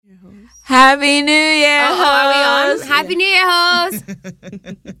Happy New Year, Oh, are we on? Happy New Year, host.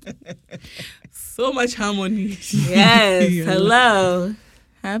 So much harmony. Yes, hello.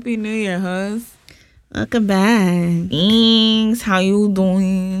 Happy New Year, host. Welcome back. Thanks. How you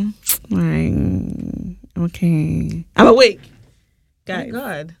doing? Okay. I'm awake. Guys. Oh,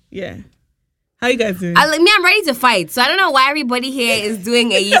 God. Yeah. How you guys doing? I'm ready to fight. So I don't know why everybody here is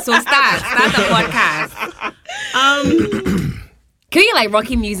doing a so start the podcast. Can you like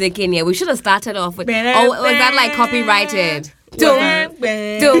Rocky music in here? We should have started off with. Oh, was that like copyrighted? Dum,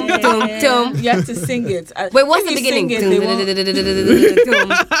 dum, dum, dum. You have to sing it. Wait, what's the If you beginning? sing it, they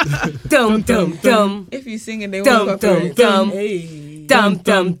won't- Dum, dum, dum, If you sing it, they Dum, won't dum, copyright. dum. Hey. dum,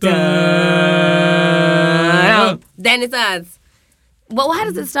 dum, dum. Then it starts. Well, how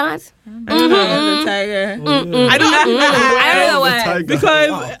does it start? The tiger. I don't I don't know what. because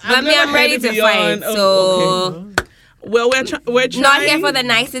But I'm ready to fight. So, okay. Well, we're trying. not here for the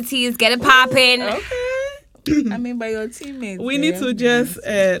niceties. Get it popping. Okay. I mean, by your teammates. We need to just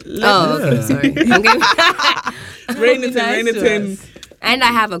let Oh, okay, sorry. I'm getting rein it Nice in. to us. And I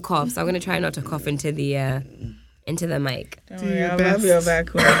have a cough, so I'm gonna try not to cough into the mic. Don't worry, your I'll best. have your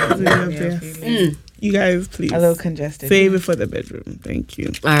back when Do your you're best. feeling You guys, please a little congested. save it for the bedroom. Thank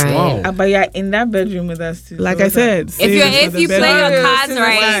you. All right. Wow. But you're in that bedroom with us too. Like so I said, If you play your Sorry, cards Sister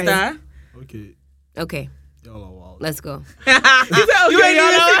right, Sister. Okay. okay, Y'all are wild. let's go. You said,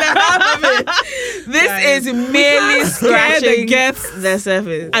 okay, This is merely Scare the scratching guests the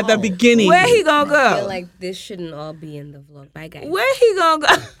surface. at the beginning. Where he gonna I feel go? like this shouldn't all be in the vlog. Bye, guys. Where he gonna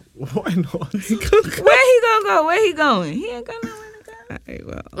go? Why not? Where he gonna go? Where he going? He ain't going nowhere to go. Alright,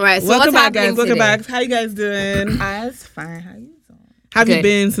 well. All right. So Welcome what's back, guys. happening Welcome today? back. How you guys doing? That's fine. How you doing? Have you Good.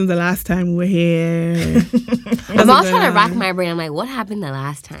 been since the last time we were here? I'm also trying to rack my brain. I'm like, what happened the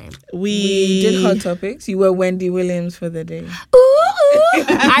last time? We did hot topics. You were Wendy Williams for the day.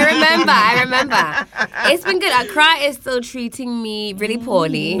 I remember. It's been good. Accra is still treating me really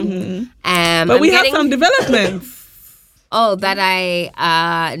poorly. But we have some developments. Oh, that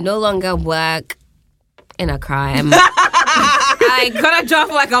I no longer work in Accra. I got a job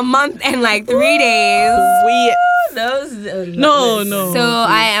for like a month and like 3 days. No. So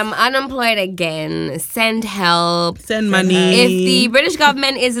I am unemployed again. Send help. Send money. If the British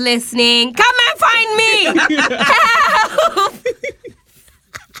government is listening, come and find me. Help.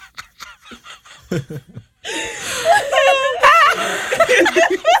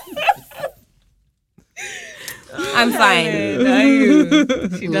 I'm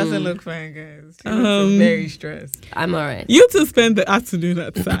fine. She doesn't look fine, guys. She looks very stressed. I'm alright. You two spend the afternoon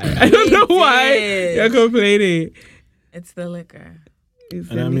outside. I don't know why did. you're complaining. It's the liquor.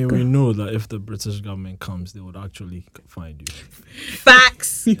 And I mean, we know that if the British government comes, they would actually find you.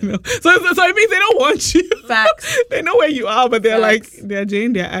 Facts. You know. So it means they don't want you. Facts. They know where you are, but they're Facts. like they're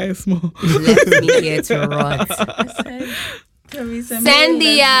jaying their eyes small. Left me here to rot. Send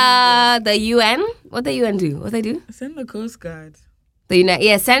the UN. What the UN do? What they do? Send the Coast Guard. The United.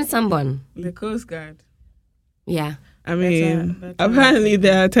 Yeah, send someone. The Coast Guard. Yeah. I mean, Better. apparently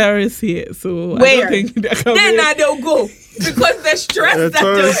there are terrorists here, so I Where? don't think they're coming. Then now they'll go because the stress The that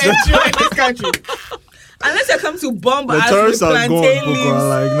they'll tourists- enjoy in this country. Unless they come to bomb The us with tourists are gone. plantain Boko, leaves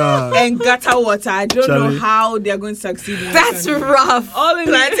like, nah. and gutter water. I don't know Charlie. how they're going to succeed in this That's country. rough. All in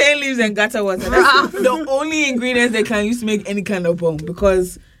plantain leaves and gutter water. That's the only ingredients they can use to make any kind of bomb.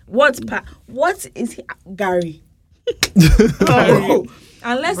 Because what is Gary? Oh,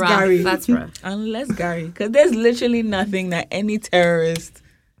 unless Rough. Gary. That's rough. Unless Gary. Because there's literally nothing that any terrorist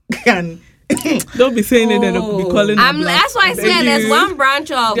can. Don't be saying it and be calling them black. That's why I said there's one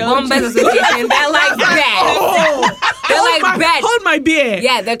branch of Don't Bombers you- Association. They're like bad. They're like bad. Hold my beer.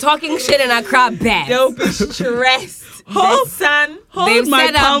 Yeah, they're talking shit in Accra bad. They'll be stressed. Hold- The sun. They've my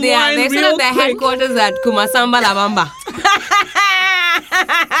set up palm wine they set real up their quick. headquarters at Kumasamba Labamba. Like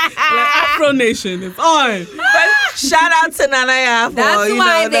Afro Nation, it's on. But shout out to Nanaya for That's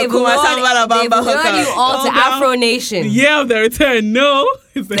why the they've Kumasamba lured hookup. you all to Calm down. Afro Nation. The year of the return, no.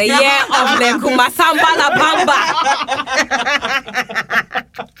 It's The year of the Kumasamba Labamba.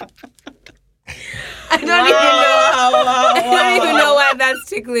 I don't even know why that's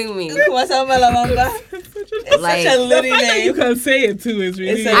tickling me. Kumasamba Labamba. It's Like, such a litty You name. can say it too. It's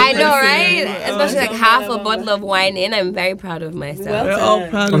really. It's a- I know, Listen, right? Especially like half a bottle of wine in. I'm very proud of myself. We're all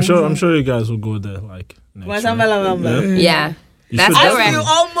proud. I'm sure you guys will go there like next Kumasamba year. Labamba. Yeah. You That's should the As rest. you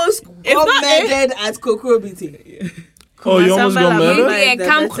almost got murdered at Kokrobiti. Oh, you almost got Kumasamba murdered? Labamba. Yeah,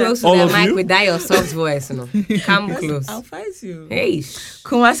 come close to All the of mic you? with that your soft voice, you know. Come close. I'll fight you. Hey.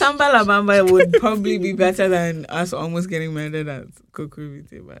 Kumasamba Labamba would probably be better than us almost getting murdered at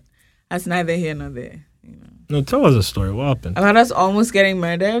Kokrobiti, but that's neither here nor there. No, tell us a story. What happened? About us almost getting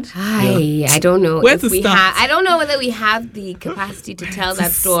murdered. I don't know Where if to we start? have. I don't know whether we have the capacity to tell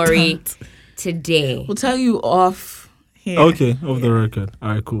that story today. We'll tell you off here. Okay, off the record. All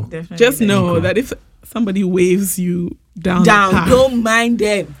right, cool. Definitely. Just know Okay. that if somebody waves you down, the Down. path, Don't mind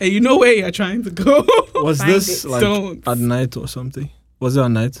them. and you know where you're trying to go. Was Find this it. like Don't. at night or something? Was it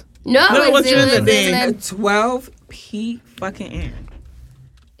at night? No, it was during the in day. At 12 fucking a.m.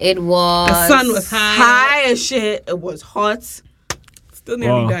 It was. The sun was high. High as shit. It was hot. Still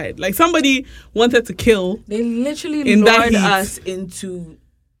nearly Wow. died. Like somebody wanted to kill. They literally In that lured heat. us into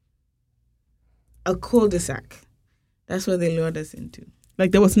a cul-de-sac. That's what they lured us into.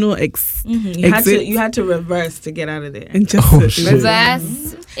 Like there was no You had to reverse to get out of there. and just Oh, shit.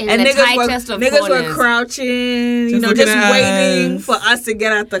 Reverse in And the niggas tightest of were corners. crouching, Just looking just at waiting us. for us to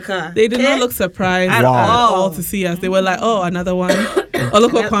get out the car. They did Okay? not look surprised At at Wow. all to see us. They were like, "Oh, another one. Oh,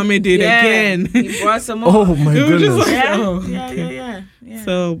 look what Kwame did Yeah, again." He brought some more. Oh my It was just goodness. like- yeah, Oh, yeah, okay. yeah.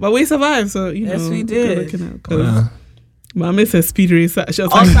 So, but we survived. So you Yes, know, we good did. looking out, 'cause Yeah. Mama said speed racer. She was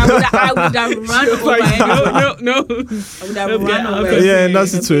Also, like, I would have run she was over like, anyone. no. I would have Let's run get out over. of Yeah, in that Okay,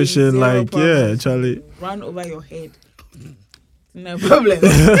 situation, zero like, problem. yeah, Charlie. Run over your head. No problem.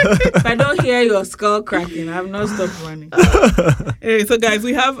 If I don't hear your skull cracking, I have not stopped running. Anyway, so guys,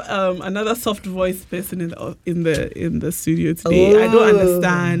 we have another soft voice person in the studio today. I don't Oh.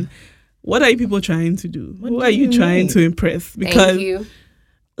 understand. What are you people trying to do? What Who do are you you trying mean? to impress? Because Thank you.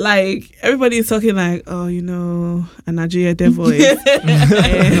 like everybody is talking like, oh, you know, a Nigeria dead voice.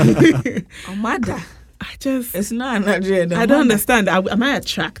 And Amada. I just, It's not Nigeria. I don't understand. Am I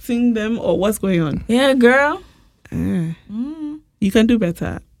attracting them or what's going on? Yeah, girl. You can do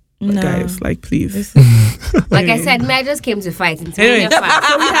better, No. guys. Like, please. Like I said, I just came to fight. And Anyway.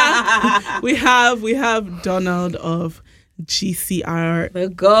 fight. we have Donald of GCR. The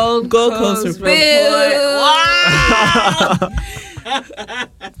Gold Coast Coast Report. Report. Wow.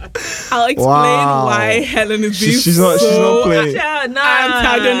 I'll explain Wow. why Helen is being She's not playing.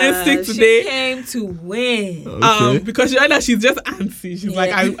 antagonistic She today. came to win. Okay. Because she's just antsy. She's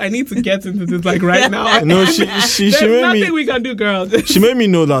like, I need to get into this like right now. No, she There's made nothing me. we can do, girl. She made me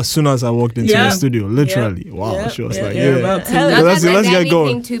know that as soon as I walked into Yeah. the studio, literally. Wow, Yeah. she was Yeah. like, Yeah. yeah. About to. Hell, Yeah, let's get anything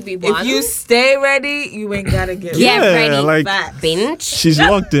going. to be If won. you stay ready, you ain't gotta get Get ready. ready. like Facts. binge. she's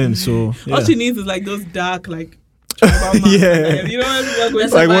locked in, so yeah. All she needs is like those dark, like, tribal marks. Yeah. You know what I'm going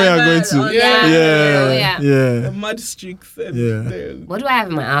The Like where you're going survivor- to. yeah. Oh, Yeah, yeah. The mud streaks. And Yeah. What do I have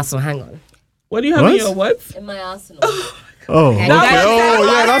in my arsenal? Hang on. What do you have What? in your what? In my arsenal. Oh, okay. That was- Oh,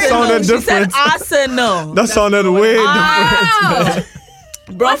 yeah, that Arsenal. sounded She said different. Arsenal. That sounded way different. Oh!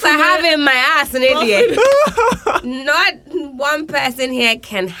 What I have in my ass, an idiot. Not one person here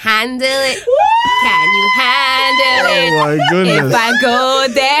can handle it. Can you handle Oh it? my If goodness. I go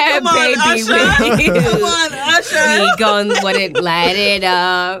there, Come on, baby, Usher. with you. Come on, Usher. We gon' light it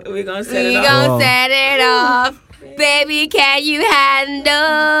up. We gonna set We it gon' up. Wow. set it off. Baby, can you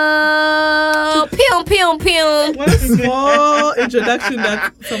handle? Pew, pew, pew. One small introduction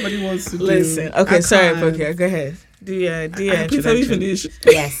that somebody wants to do. Listen. Okay, I sorry, can't. Pokia. Go ahead. Do your Please let me introduction. finish.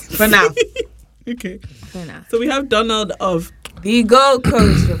 Yes. For now. Okay. For now. So we have Donald of The Gold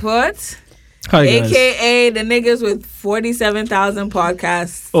Coast Report, Hi, guys. aka the niggas with 47,000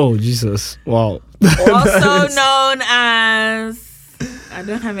 podcasts, Oh, Jesus. Wow. also known as. I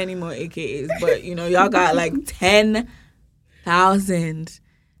don't have any more AKAs, but you know, y'all got like 10,000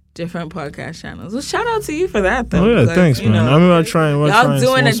 different podcast channels. Well, shout out to you for that, though. Oh, yeah, because, thanks, you man. know, I mean, we're trying. y'all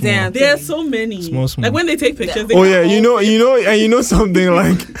doing a small. damn there are thing. so many. Small. Like when they take pictures, they Oh, have yeah, all- and you know something,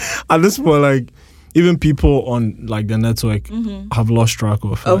 like, at this point, like, even people on, like, the network have lost track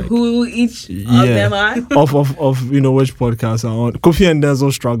of, Of like, who each of yeah. them are. of you know, which podcasts are on. Kofi and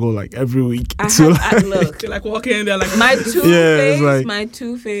Denzel struggle, like, every week. I So, have, look, They're like walking in there like my two Yeah, it's faves, like- my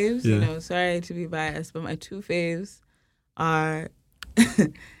two faves, you Yeah. know, sorry to be biased, but my two faves are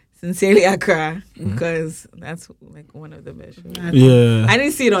Sincerely Accra, because that's like one of the best shows. yeah. I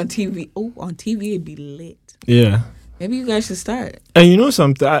didn't see it on TV. Oh, on TV it'd be lit. Yeah. Maybe you guys should start. And you know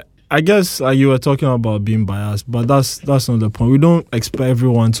something, I guess you were talking about being biased, but that's not the point. We don't expect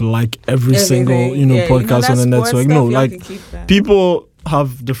everyone to like every single, Everything. podcast on the that sports network. stuff, No, y'all like, can keep that. people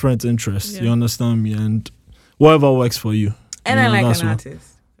have different interests. Yeah. You understand me? And whatever works for you. And you I know, like that's an what- artist.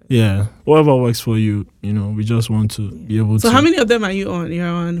 Yeah, whatever works for you. You know, we just want to be able to. So how many of them are you on? You're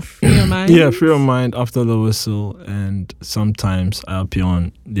on Free Your Mind? Yeah, Free Your Mind, After the Whistle, and sometimes I appear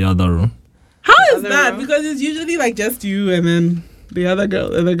on The Other Room. How is Other that? room. Because it's usually like just you and then the other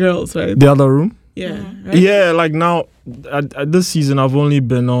girls, right? The Other Room? Yeah. Mhm. Right? Yeah, like now, at this season, I've only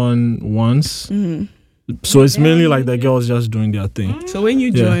been on once. Mhm. So it's mainly like the girls just doing their thing. So when you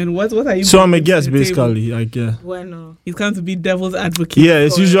Yeah. join, what are you? So I'm a bringing to guest, the table? basically. Like, yeah. Bueno. He's come to be devil's advocate. Yeah,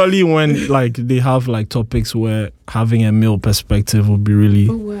 it's for- usually when like they have like topics where having a male perspective would be really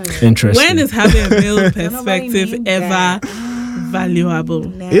interesting. When is having a male Nobody perspective need ever that. valuable?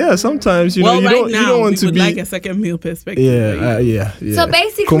 yeah, sometimes you know Well, you right don't now you don't want we to would be like a second male perspective. yeah, yeah. So Come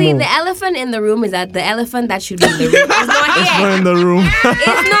basically, on. the elephant in the room is that the elephant that should be in the room is not It's here. not in the room.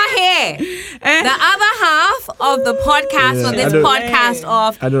 It's not here. The other half of the podcast Yeah, or this I don't- podcast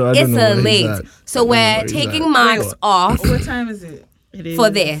off I don't is know where he's late. at. So we're where he's taking at. marks off What time is it? It is. for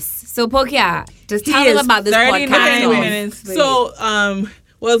this. So Pokia, just tell He them is about this 39 podcast. off. minutes late. So,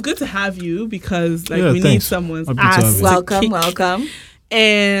 well, it's good to have you because like Yeah, we need thanks. someone's Happy to have ass you. to welcome, kick. welcome.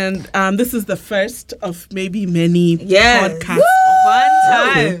 And this is the first of maybe many Yes. podcasts. Fun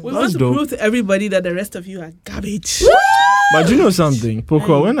time. We That's want to dope. prove to everybody that the rest of you are garbage. But you know something,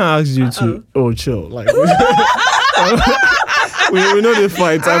 Poko, when I asked you to chill, like we know the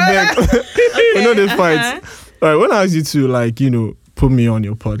fight, I beg. We know the fight. All right, when I asked you to like, put me on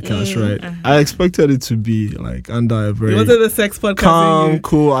your podcast, right? I expected it to be like under a You very wanted the sex podcast. calm, didn't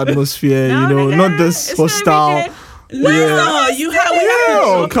cool atmosphere, not this hostile. you? No, you have.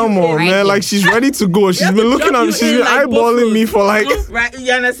 Oh, come on, Right. man. Like, she's ready to go. She's have been to looking drop at me. you She's in been like eyeballing me for like, Right,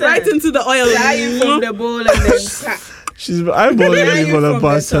 you understand? Right into the oil. Fly you from the bowl and then clap. she's been eyeballing Yeah, me you for the from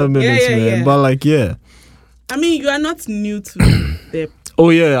past the top. 10 minutes, Yeah, man. yeah. But like, yeah. I mean, you are not new to the. Oh,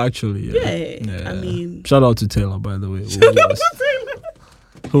 yeah, actually. Yeah, I mean- Shout out to Taylor, by the way.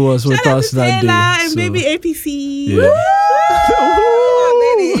 Who was with us that day. And so, maybe APC. Yeah.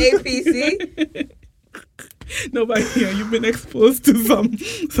 Baby APC. Nobody here. You've been exposed to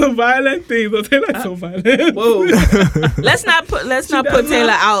some violent things. I'll tell you so violent. Whoa. let's not put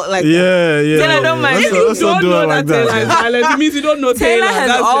Taylor out like that. Yeah. Taylor, don't mind. Let's If you let's not do it like Taylor is that. violent, it means you don't know Taylor. Taylor has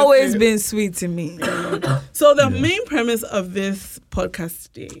That's just always it. been sweet to me. So the main premise of this podcast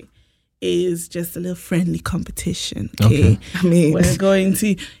today is just a little friendly competition. Okay. I mean, We're going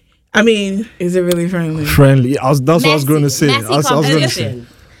to. I mean, is it really friendly? Friendly. That's what I was going to say. Messy I was going to say. competition.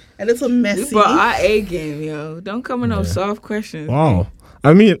 a little messy. But our A game, yo. Don't come with no soft questions. Wow.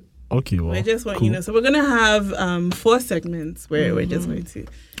 I mean, okay, well. We just want cool. so we're gonna have 4 segments where we're just going to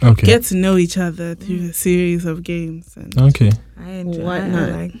Okay. get to know each other through a series of games. And Okay. I enjoy Why I not?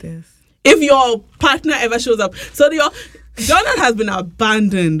 like this. if your partner ever shows up, so Donald has been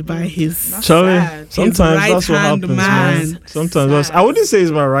abandoned by his. Charlie, sad. sometimes that's what right-hand happens, man. man. Sometimes I wouldn't say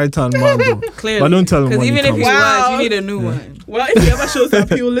he's my right hand man, though. Clearly. But don't tell him Because when even he if he comes. Wow. was, you need a new one. Well, if he ever shows up,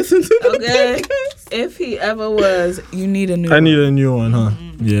 he will listen to the Okay. podcast. If he ever was, you need a new I need one. a new one, huh?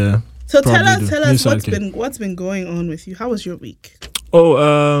 Yeah. So Probably tell do. us New sidekick. what's been going on with you. How was your week?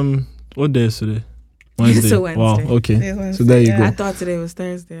 Oh, what day is today? Wednesday. It's a Wednesday. Wow. Okay. It's Wednesday, So there you yeah. I go. thought today was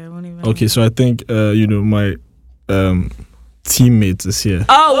Thursday. I won't even Okay, so I think my teammate is here.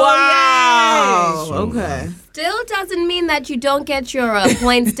 Oh, wow. So, Okay. Still doesn't mean that you don't get your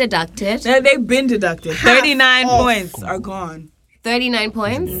points deducted. They've been deducted. 39 points are gone. 39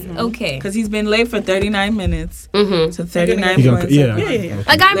 points? Okay. Because he's been late for 39 minutes. Mm-hmm. So 39 You can- points. yeah. are gone. Yeah.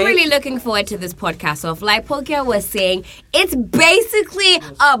 Like, I'm Like- really looking forward to this podcast of, like Pokia was saying, it's basically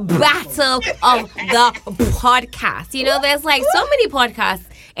a battle of the podcast. You know, there's like so many podcasts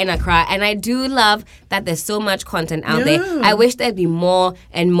in Accra, and I do love that there's so much content out there. I wish there'd be more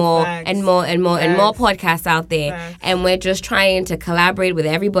and more Facts. and more and more and more Facts. podcasts out there. Facts. And we're just trying to collaborate with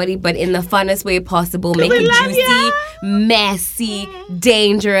everybody, but in the funnest way possible. Make it juicy, messy,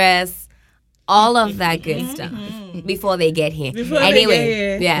 dangerous, all of that good stuff before they get here. Before they Anyway, get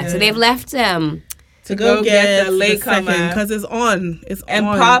here. yeah, so they've left To go get the latecomer. because it's on. It's And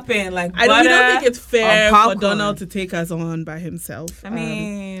on. popping like butter. We don't think it's fair or for popcorn. Donald to take us on by himself. I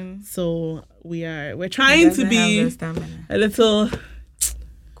mean, So we're he trying to doesn't have be the stamina. a little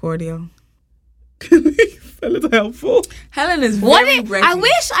Cordial. helpful. Helen is what very if, breaking.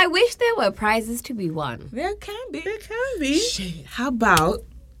 I wish there were prizes to be won. There can be. It can be. Shit. How about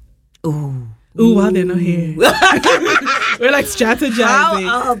Ooh. Ooh, while they're not here. We're like strategizing.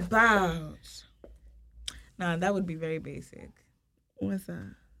 how about? Nah, that would be very basic. What's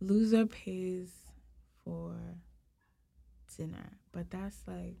that? Loser pays for dinner, but that's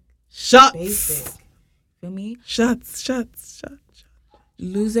like Shots. basic. Feel me? Shots.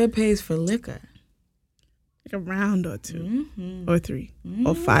 Loser pays for liquor. Like a round or 2 Mm-hmm. or 3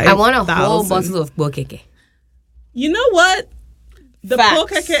 or 5. I want a whole bottle of bokeke. You know what? The Facts.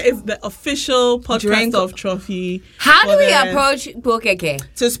 Pokeke is the official podcast Drink. of Trophy. How do for we the- approach Pokeke?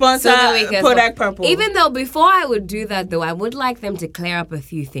 To sponsor that we can- Kodak Purple. Even though before I would do that, though, I would like them to clear up a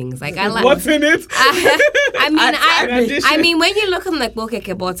few things. Like I like. What's in it? I mean, when you look on the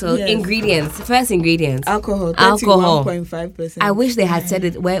Pokeke bottle, Yes. ingredients, first ingredients. alcohol. Alcohol. 31.5%. I wish they had said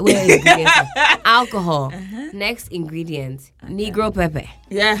it. Where ingredients? Alcohol. Next ingredient: Negro pepper,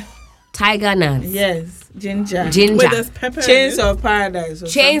 Yeah. tiger nuts, Yes. Ginger. ginger, Wait, there's pepper in Chains it? of Paradise. Or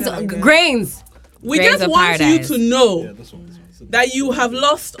chains, something like that. grains. We Grains just of want paradise. you to know that you have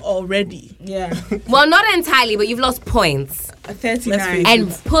lost already. Yeah. Well, not entirely, but you've lost points, 39.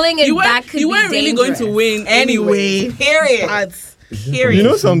 and pulling it You back weren't, could you be weren't really going to dangerous. win anyway. Period. Period. You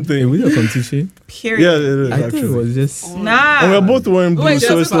know something? Was it a competition? Period. Yeah, it is I thought it actually. was just. Nah. And we're both wearing blue, Wait,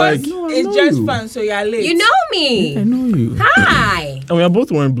 so just it's like. No, I it's know just you. fun, so you're late. You know me. I know you. Hi. And we are both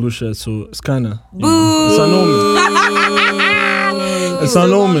wearing blue shirts, so it's kind of. Boo. It's an omen. It's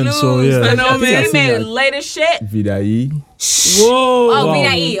an omen, so yeah. It's an omen. I think I've You seen made that. latest shit. Vidai. Whoa. Oh,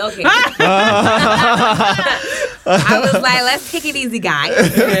 Vida-E. Okay. I was like, let's take it easy, guys.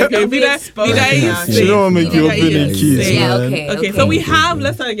 Okay, Don't be Vida exposed is now. safe. You don't want to make you Vida open is the keys, safe. Yeah, man. okay. Okay, so we have,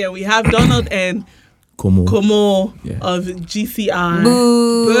 let's start again. We have Donald and Como. Como Yeah. of GCR.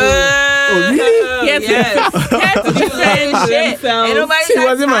 Boo. Yes. Yes. Had to defend Shit. themselves. Ain't nobody See, it got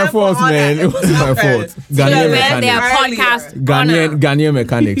wasn't my time for fault, all man. that. It wasn't my fault. Yeah, Ghanaian man, they mechanics. are Earlier. podcast. Ghanaian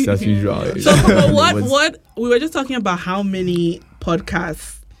mechanics as usual. So, Como, what Was- we were just talking about how many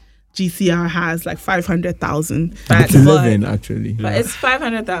podcasts GCR has, like 500,000. It's 11 actually. But it's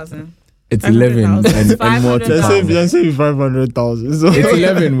 500,000. It's 11 and more to Let's come. say 500,000. So. It's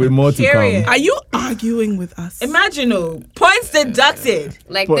 11 with more to Period. come. Are you arguing with us? Imagine, points deducted.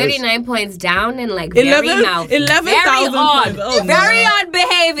 Like Boys. 39 points down and like very 11 mouthy. 11,000 very odd. points. Oh, very no. odd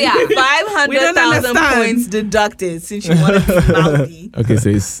behavior. We don't 500,000 understand. points deducted since you wanted to be mouthy. Okay, so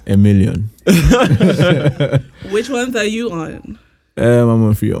it's a million. Which ones are you on? I'm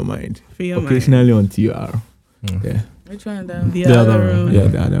on Free Your Mind. For your mind. Occasionally on TR. Yeah. Which one then? The, The other other room. room. Yeah,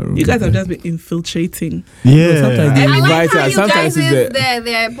 the other room. You guys have just been infiltrating. Yeah. Sometimes they I like invite how us. you Sometimes guys' it's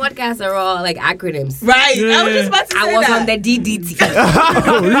their podcasts are all like acronyms. Right. I was just about to say I was that. on the DDT.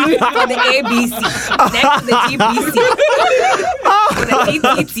 On the ABC. Next to the GBC. On the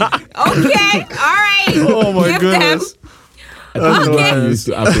DDT. Okay. All right. Oh my Give goodness. I think Okay. I'm used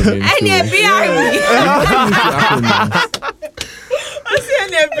to acronyms. And then BRB.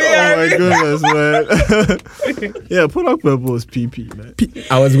 Oh my goodness, man. Yeah, Product Purple is PP, man.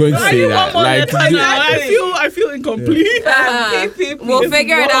 I was going to say that. Like, I feel incomplete. We'll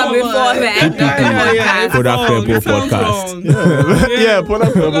figure it out before the end of the podcast. Product Purple It sounds podcast. wrong. Yeah,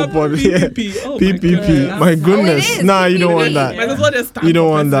 Product Purple podcast. Yeah. PPP. Oh my PPP. God. My goodness. is. Nah, you don't want PPP. Might that. as well just stand You don't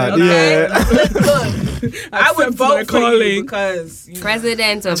for want that. president. Yeah. I would Accept my vote for you calling. because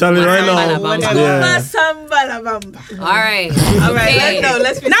President of Charlie, right now, Masamba. yeah. All All right. right, Okay.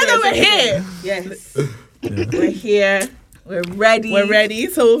 let's be Now that serious. we're here, Yes. We're here. We're ready. we're ready.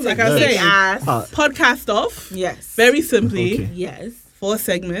 So, like I was Kick saying, ass. podcast off. Yes. Very simply, Okay. Yes. 4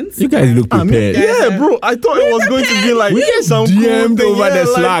 segments. You guys look prepared. Yeah, bro. I thought it was going to be like We just some cool DM'd thing, over yeah, the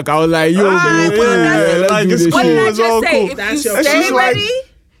like- Slack. I was like, yo, Ah, bro, but cool, that's- yeah, let's like, do it's this What cool. did I shit. It's just all say? cool. If That's you your stay problem. ready,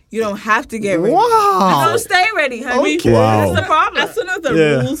 you don't have to get ready. Wow. So stay ready, honey. Okay. Wow. That's the problem. As soon as the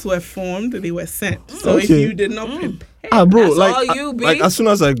Yeah. rules were formed, they were sent. So if Okay. you did not prepare, Bro, That's like, all you, B. like as soon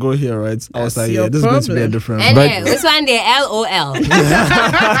as I go here, right, I was That's like, your yeah, this is going to be a problem. different. And But- then, this one there, LOL.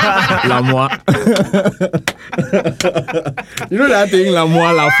 Lamois. You know that thing,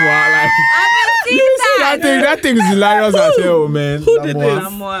 Lamois, La Foi, like, that thing is hilarious as hell, man. who did this?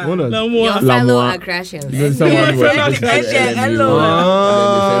 Lamois. What is- Your Lamois. fellow Lamois. aggressions. You know, someone was Friend just of the like, agent, "Hey, hello." you."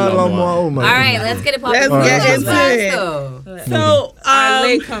 Ah, Lamois. Lamois, oh my All right, goodness. let's get it Let's popping. get Who's into first, it. though? So, Our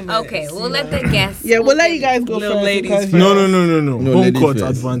latecomers. Okay, we'll let the guests. yeah, we'll let you guys go Little first. ladies because- No. No, Home ladies court first.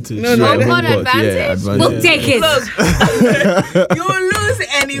 advantage. No, no, Yeah, no. home Home court court, yeah, advantage? We'll advantage. take it. Look, you will lose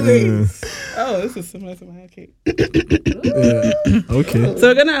anyways. Oh, this is similar to my cake. Yeah. Okay. So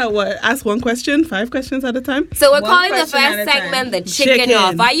we're gonna ask one question, 5 questions at a time. So we're One calling the question first at a time. segment the chicken Chicken.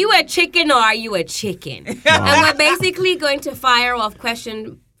 off. Are you a chicken or are you a chicken? And we're basically going to fire off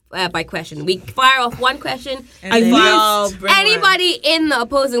question by question. We fire off one question. And At then least I'll bring Anybody in the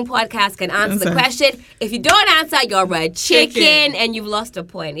opposing podcast can answer the Answer. question. If you don't answer, you're a chicken Chicken. and you've lost a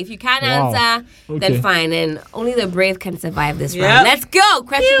point. If you can't Wow. answer, Okay. then fine. And only the brave can survive this Yep. round. Let's go.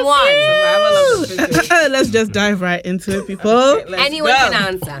 Question one. Survival of the fittest. Let's just dive right into it, people. Let's Anyone go. can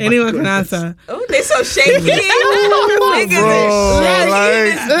answer. Anyone can answer. Oh, they so shaky. Niggas Bro,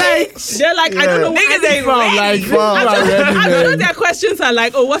 is They're like, I don't know what Niggas ain't Fam, like, fam, I already, don't know man. their questions are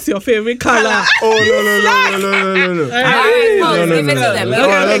like, oh, what's what's your favorite color? Oh no. All right, folks, give it to them. All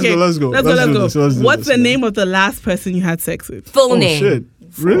right, let's go. Let's go. do What's this. the name of the last person you had sex with? Full Oh name. shit!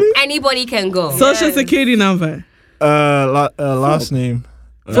 Really? Anybody can go. Social security number. Last name.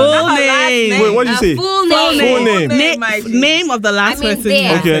 Full name. Wait, what did you say? Full Full name. name. my G. Name of the I last mean, person. there. you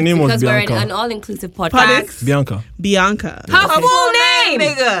had. Okay, her name was because we're Bianca. an all-inclusive Pardon? podcast. Bianca. Bianca. Her full name.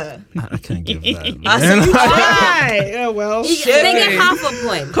 Nigga. I can't give that. I Man. said you Right. Yeah, well. They get half a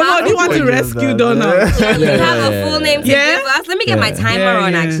point. Come on, do you want to Give rescue that. Donna? You have a full name to Yeah. give us. Let me get my timer Yeah,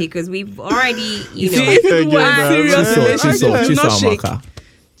 on yeah. actually, because we've already, you See, know. if you were Yeah, in serious Chiso, relationship, do not shake. Amaka.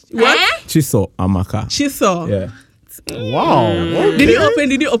 What? Eh? Chiso Amaka. Chiso. Yeah. Wow. Did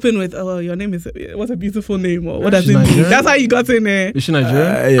you open with, oh, your name is, what's a beautiful name? Or what does She's it mean? Nigerian? That's how you got in there. Is she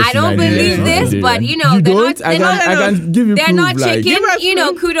Nigerian? Yes, I don't Nigerian. believe this, Nigerian. but you know, You they're don't? not. I can give you They're proof, not like, chicken. us You know,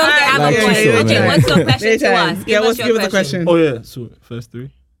 proof. kudos. They have Like a point. Chiso, Okay, man. what's your question to Later. us? Yeah, Give us give your us the question. Oh yeah. So first three.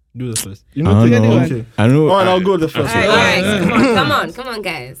 Do the first. You I know don't three? know. Okay. I know. All right, I'll go the first. All one. right, come on,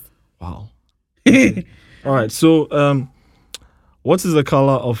 guys. Wow. All right. So what is the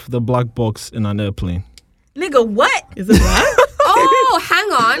color of the black box in an airplane? Nigga, what? Is it what? Oh, hang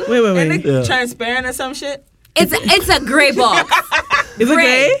on. Wait. Yeah. Transparent or some shit? It's a gray box. Is it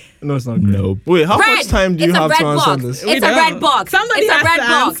gray? No, it's not green. Nope. Wait, how Red. much time do you It's a have red to answer box. this? We It's a don't. red box. Somebody it's a has red to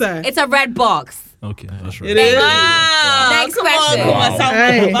box. answer. It's a red box. Okay, that's right. It is. Next question.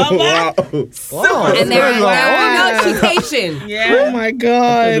 Hey. And there will be no cheatation. Oh my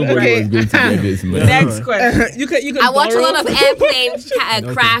God. Everybody Okay. was going to get this, man. Next question. You can I watch a borrow. lot of airplane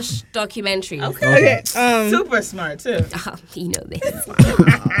crash documentaries. Okay. Super smart too. You know this.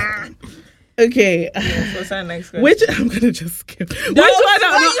 Okay. What's our next question? Which I'm gonna just skip. Which one? No,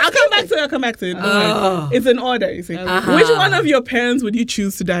 I'll come back to it. Don't worry. It's in order. You see. Which one of your parents would you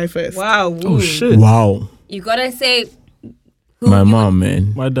choose to die first? Wow. Oh shit. Wow. You gotta say who My you mom,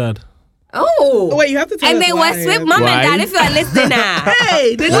 man. My dad. Oh. Wait, you have to tell And us they why. were sweet mom Why? and dad if you are listening now.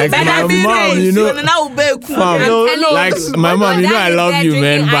 Hey, they Like just my mom, you know. Fam, I'm telling you, like my mom, you know I dad is love there you, man,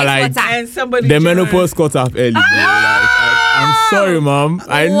 drinking but ice like water. And somebody the menopause cut off early. Bro. Like, I'm sorry, mom.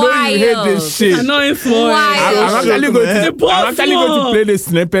 I know you hate this shit. annoying for Why? I'm actually going to play the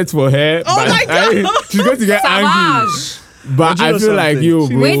snippet for her. Oh but my God. she's going to get angry. Savage. But you I know feel like something? you,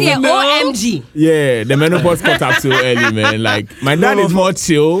 bro. Wait there, OMG. Yeah, the menopause cut up so early, man. Like my dad is more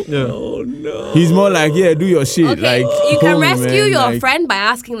chill. Yeah. Oh no. He's more like, yeah, do your shit. Okay, Like you can homie, rescue man. your Like, friend by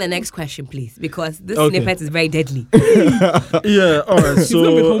asking the next question, please, because this Okay. snippet is very deadly. Yeah. All right.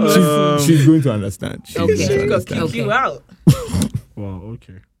 gonna be homeless. So She's going to understand. She's Okay. going to She's gonna understand. kick you out. wow.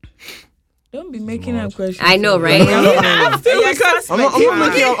 Okay. Don't be making up questions. I know, right? Because I'm not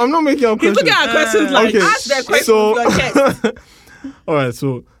making up he's questions. looking at questions like, Okay. Ask that question So- with your chest. All right.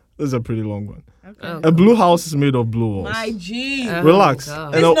 So this is a pretty long one. Oh, A blue house is made of blue walls. My G. Relax.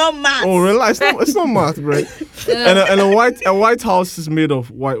 God. And It's a- not math. Oh, relax. It's not math, right? and a white house is made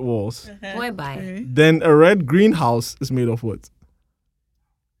of white walls. Boy, bye. Then a red green house is made of what?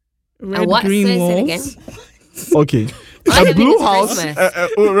 red, What? green Say it walls. again. Okay. I A think blue it's house.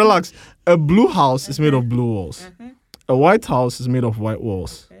 Christmas. Relax. A blue house is made of blue walls. A white house is made of white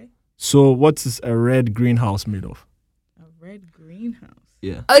walls. Okay. So what is a red green house made of? A red greenhouse.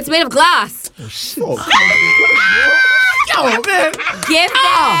 Yeah. Oh, it's made of glass. Yo, man. Give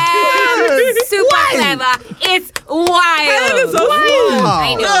them. Super clever. It's wild.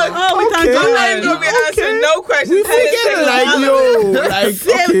 I know. Oh, we thank Okay. God. I'm not even gonna be answering no questions. Okay.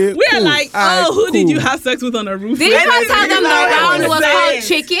 We are cool. like, Alright, who did cool. you have sex with on a roof? Did you not tell them the round was called Science.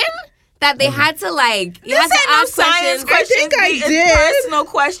 chicken? That they had to like, you had This to ain't no ask science questions. questions. I It's did. personal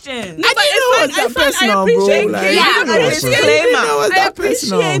questions. I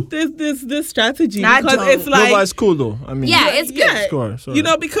appreciate this strategy I because don't. it's No, but like it's cool though. I mean, Yeah, it's good. Score, sorry. you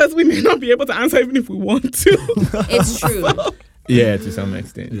know because we may not be able to answer even if we want to. It's true. Yeah, to some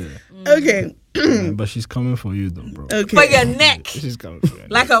extent. Okay, Yeah, but she's coming for you though, bro. okay. For your neck. She's coming for you.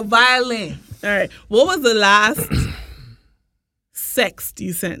 Like a violin. All right. What was the last sext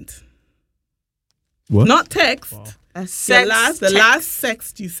you sent? What? Not text. Wow. A The sex last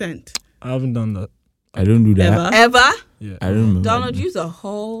sext you sent. I haven't done that. I don't do that. Ever? Ever? Yeah. I don't remember. Donald, use a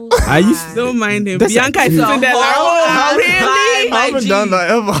whole. I used Don't mind him. That's Bianca is Use a sitting there like, whole oh, really? my I haven't G. done that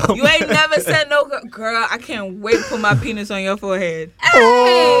ever. You ain't never said no, girl. I can't wait to put my penis on your forehead.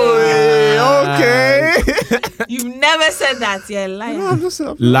 Oh, okay. You've never said that. You're a liar.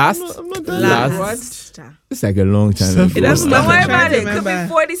 Last, I'm not done last- What? it's like a long time Seven. ago. It doesn't Don't matter. worry about it. Remember. Could be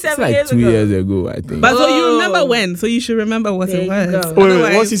It's 47 like years 2 ago. years ago, I think. But so you Oh. remember when? So you should remember what There it you was. go. Wait,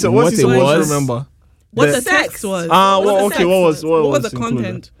 Otherwise, what's he saying? What What's he it supposed to was? remember? what The the sex was? Ah, What well, the okay. sex What was what was the included?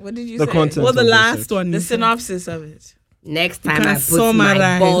 content? What did you The say? content. What the of last sex. one? The you said? synopsis of it. Next time can I put summarize.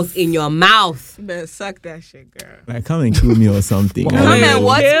 my balls in your mouth. You better suck that shit, girl. Like, come and kill me or something. Come and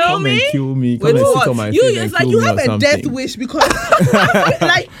what? Come and kill me. Come With and what? sit on my You, face and it's like kill you me have or a death something. wish because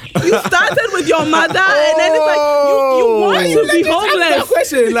like you started with your mother and then it's like you want to be That homeless.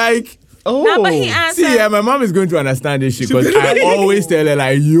 question, like, No, but he answered. see, my mom is going to understand this shit because I always tell her,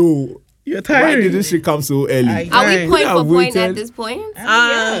 like, yo, You're why tired. did this shit come so early? I- Are we Right. point Yeah, for point waited. at this point?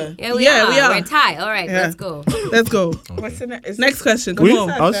 Yeah, Yeah, we yeah, are. we are. We're tied. All right, Yeah. let's go. Let's go. What's the next? Next question. Come We- on.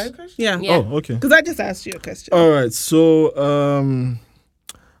 us? Yeah. Yeah. Oh, okay. Because I just asked you a question. All right. So,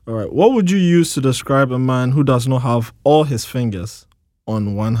 all right. What would you use to describe a man who does not have all his fingers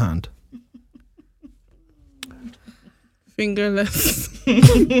on one hand? Fingerless.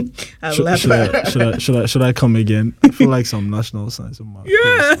 Should I come again? I feel like some national science of math. Yeah.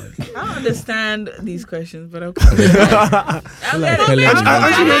 I don't understand these questions, but okay. I feel like Helen is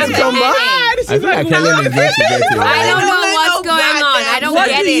going to come back. I feel like Helen is going to get it. I don't know what's going on. I don't What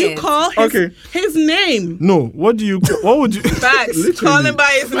get do you it. call his name? No. What would you? Facts. Call him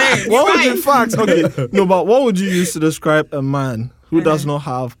by his name. What would you facts? Okay. No, but what would you use to describe a man who does not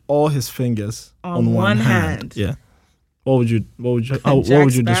have all his fingers On one hand. Yeah. What would you what Jack would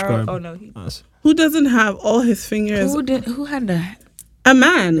you Sparrow? describe? Oh no, he, As? Who doesn't have all his fingers? who had the A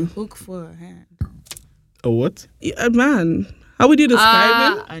man. hook for a hand? A what? A man. How would you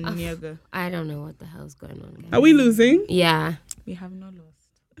describe him? A nigga. I don't know what the hell's going on, guys. Are we losing? Yeah. We have not lost.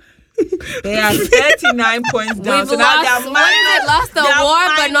 They are 39 points down. We've So now they lost, are what is it? Lost the they are war,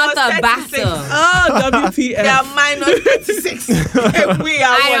 but not the minus 36. battle. Oh, They are WTF. minus 36. We are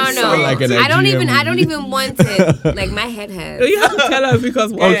I don't know. like a I don't Nigerian movie. even want it. Like my head hurts. You have to tell us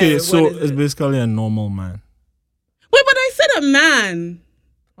because why? Okay, what so is it's it? basically a normal man. Wait, but I said a man.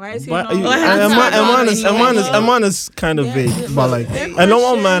 Why is he But not? I have a man is kind of vague, but like a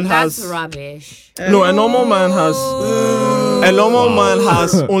normal man That's has rubbish. no. A normal man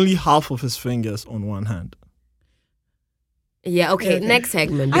has only half of his fingers on one hand. Yeah, okay, next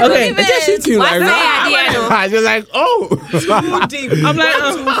segment. I don't Okay, even- It just hit you What's like the that. idea, no? I just like, oh. Too deep. I'm like,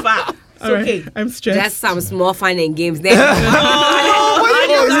 too far. It's All right, okay. I'm stressed. That's some small fun and games there.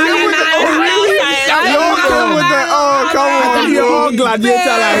 You're all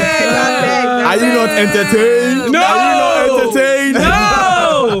gladiator like. Are you not entertained? No. Are you not entertained?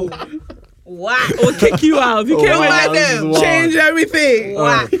 No! Wow. We'll kick you out. You can't wow, wait this is to wild. change everything.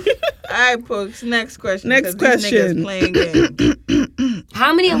 Wow. All right, folks. Next question. Next 'cause these question. niggas playing game.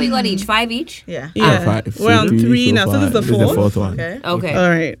 How many have we got each? 5 each? Yeah. Yeah. Five, We're on so 3 now. So this is the This is the fourth. fourth one. Okay. Okay. All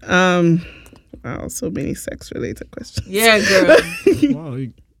right. Wow, so many sex related questions. Yeah, girl. Wow,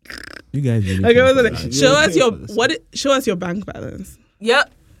 You guys really Okay, what's think it? that. Show us your for this. show us your bank balance. Yep.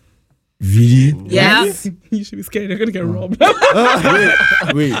 Really? Yes. You should be scared. You're gonna get robbed.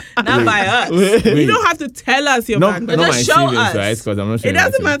 Wait. Not by us. Wait. You don't have to tell us your No, bank not balance. my Just show savings, us. right? Because I'm not sure. It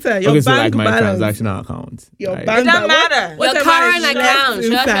doesn't anything. matter. Your Okay, so like bank my balance. transactional account. Your right? bank It doesn't balance. matter. Your Whatever current is left account.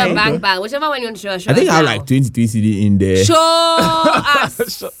 Show us inside. your bank balance. Whichever one you want to show us. I think I have now. like 23 CD in there. Show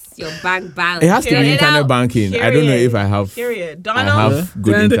us your bank balance. It has to be Get it internet out. banking. I don't know Period. if I have. Period. I Donald. have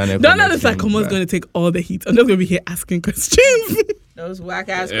good Donald internet. Donald is like, connection, Komo's but- going to take all the heat. I'm just going to be here asking questions. Those whack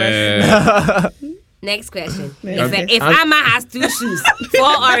ass questions. Next question. Okay. If Amma has 2 shoes, 4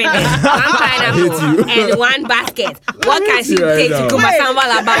 oranges, 1 pineapple, and 1 basket, what can she right take now. to Kumasamba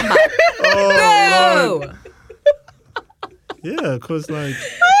Labamba? No! yeah, cause like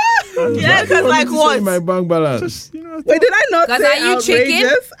Yeah, because like Say what? my bank balance. Wait, did I not 'Cause say are you chicken?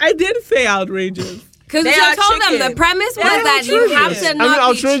 outrageous? I did say outrageous. Because They you are told them chicken. the premise was They're that you have outrageous. to I mean, not be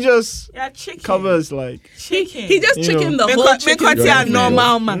outrageous Yeah, chicken. covers like Chicken. He just You chicken know. the whole chicken. Because Yeah. you're a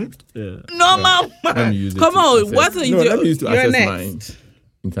normal man. yeah. Normal Let man. me use it Come to on, access- what's the- No, let me use to you're access next. my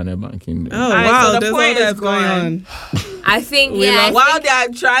internet banking. Oh, Alright, wow. so the There's all point is that's going gone. on. I think, We yeah. lost- While they are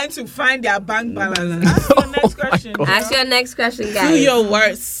trying to find their bank balance. Ask your next question. Ask your next question, Do guys. your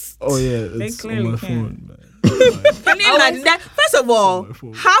worst. Oh yeah, it's clearly on my can. phone. Can you imagine that? First of all,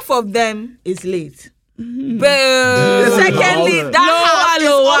 half of them is late. Boo! Secondly, that half is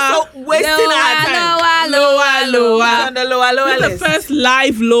also wasting our time. Lower. On the lower This is list. the first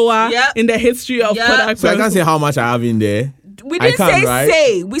live lower Yeah. in the history of Yeah. product. So I can't say how much I have in there. We I didn't can't, say right?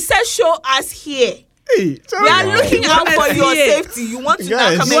 say. We said show us here. Hey, We are looking out Come for and your see it. safety. You want to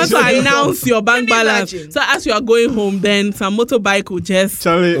Guys. now come You want to and say, announce your bank Can you balance. imagine? So as you are going home, then some motorbike will just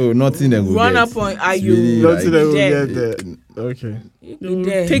Charlie, Oh, nothing that will run get. up on. Are It's you? really not today we'll dead. get there. Okay. You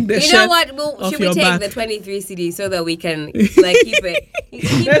dead. take the You shirt know what? off Should we your take back. the 23 CD so that we can like keep it?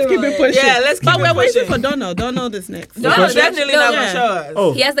 Let's keep it pushing. Yeah, let's keep But it we're waiting pushing. for Donald. Donald is next. No, question? definitely No, not yeah. gonna show us.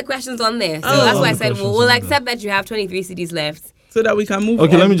 Oh, He has the questions on there. So Oh. that's why I The said questions we'll on accept that you have 23 CDs left so that we can move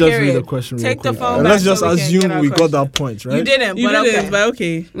Okay, on. let me just Period. read the question real Take the quick. phone Let's back just so we can assume get our we got question. that point, right? You didn't, You but did okay. it, but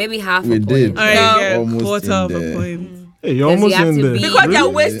okay. Maybe half We a did. point. All right, No. yeah, Almost quarter in of a there. point. Hey, you're Does he almost have in to there. be- Because they're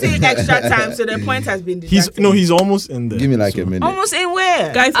Really? wasting extra time, so the point has been deducted. He's almost in there. Give me like a minute. almost in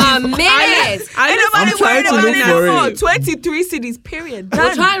where? Guys, A please, minute. Ain't I nobody I'm trying to worried look about for it it. anymore. 23 cities, period. We'll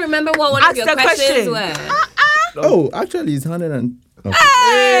Done. try and remember what one Ask of your the questions question. were. Oh, actually, it's 100 and. Okay.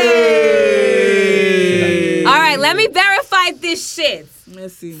 Hey! All right, let me verify this shit.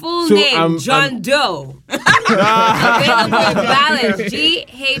 Messi. Full So, name, John Doe. Available in balance,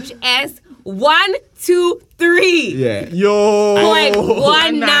 GHS 123. Yeah. Yo. 0.19.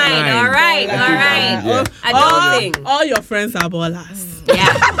 All right. Yeah. Adulting. all your friends are ballers.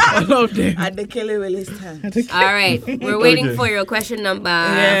 Yeah. All of them. At the Kelly Willis time. All right. We're waiting Okay. for your question number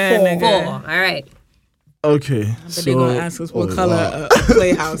Yeah, 4. nigga. All right. Okay. But they're going to ask us what color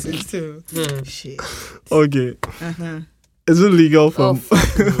playhouse is too. Shit. Okay. Uh-huh. Is it legal for? Oh,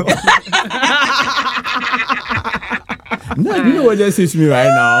 fuck. No, you know what just hits me right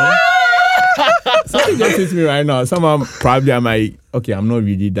now? Something just hits me right now. Someone probably I might. Okay, I'm not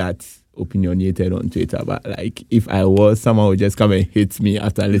really that opinionated on Twitter, but like if I was, someone would just come and hit me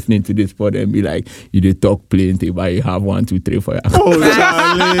after listening to this pod and be like, "You did talk plenty, but you have 1, 2, 3 for your." Oh,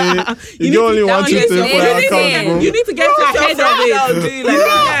 Charlie. You only want to down take your for your phone. account, bro. You need to get ahead of it. You get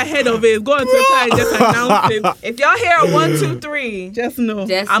ahead of it. Go on Twitter and just announce it. If y'all hear 1, 2, 3, Just know.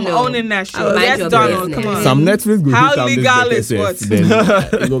 I'm know. owning that shit. I'll mind That's your Donald. business. Come on. Some Netflix go How hit on this legal better is self, what? then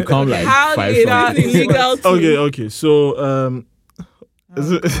it will come like How 5 legal something. is Illegal too. Okay. So, is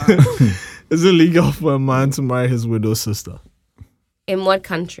it is it legal for a man to marry his widow's sister? In what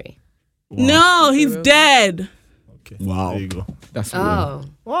country? No, he's dead. Okay. Wow. There you go. That's real. Oh.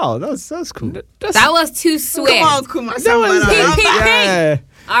 Wow, that's cool. That was too swift. Come on, Kuma. Ping, ping, ping. Yeah.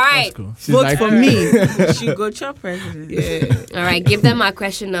 All right. That's cool. She's Vote like, for me. She go chop president. Yeah. All right. Give them my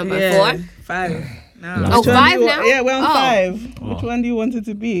question number 4. 5. No. Last Oh, Which one 5 do you now? want- Yeah, we're on Oh. 5. Which one do you want it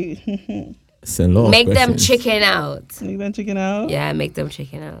to be? It's a lot of Make them questions. chicken out. You then chicken out? Yeah, make them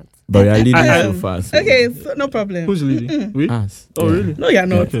chicken out. But you're leading I- so fast. So Okay, so no problem. Who's leading? We? Us. Oh, Yeah. really? No, you're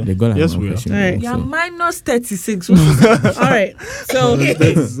not. Okay. They're gonna Yes, have we one are. question Alright. also. You're minus 36. All right. So,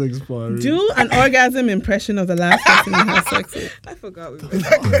 That's 6 points. do an orgasm impression of the last person you had sex with. I forgot.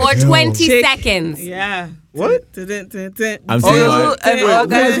 For 20 Chick. seconds. Yeah. What? I'm Do saying an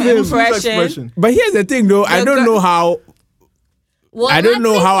orgasm Who's impression. But here's the thing, though. I don't know how. Well, I don't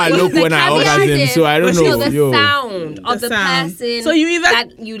know let's how I say look the when I caveat orgasm, is so I don't to know. the Yo. sound of The the sound. person So you either-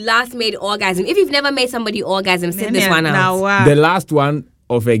 that you last made orgasm. If you've never made somebody orgasm, sit this one Now, out. wow. The last one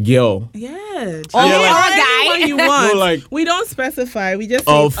of a girl. Yeah. Or Yeah, like- a guy. Anyone you want. No, like- we don't specify. We just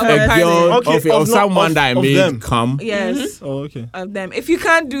Of say a girl, Okay, of of someone of- that I of made them. come. Yes. Oh, okay. Of them. If you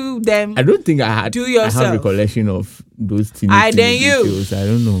can't do them, I don't think I had. Do I yourself. have recollection of those teeny I then you. details. I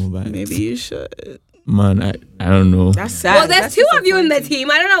don't know, but maybe you should. man, I don't know. that's sad. Well, there's That's 2 of you in the disappointing.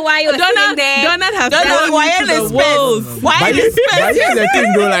 team. I don't know why you're sitting there. Donald has Donald, thrown why you are to they the spent? wolves. Why But are they here's spent? the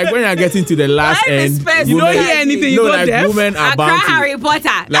thing, though. Like when you're getting to the last Why end, respect? You don't women- hear anything. You no, go like deaf. women are Accra bound to. Harry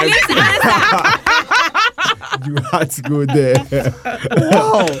Potter. Like- Please answer. You had to go there.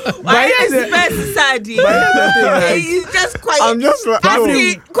 Wow. Why here's are the- they spent, Sadie? like- He's just quiet. I'm just like,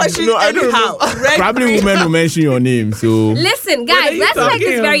 asking questions No, I don't anyhow. Red Probably green. women will mention your name. So Listen, are guys, you let's make this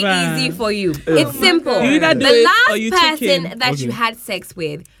talking very about? easy for you. It's simple. You either do The it last or you person chicken. that you had sex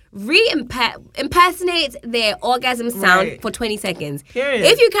with impersonate their orgasm sound Right. for 20 seconds. Period.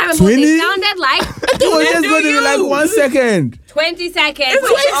 If you can't remember what 20? they sounded like, it was just going to be like 1 second. 20 seconds. It's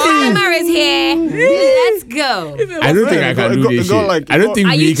Which 20. timer is here? Let's go. I don't think I can do this shit. I don't think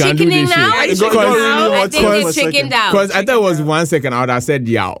Are we you can do chickening this now? shit. Are you Because- chickening now? I think Because- it's chickened out. Because I thought it was 1 second. I would have said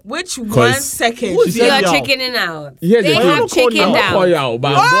yeah. Which 1 'Cause- second? Who's You're Yeah. chickening out. Yeah, They they have do. chickened Call you out. out,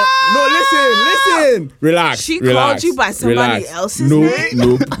 but no, listen. Relax. She relax, called you by somebody relax. else's no,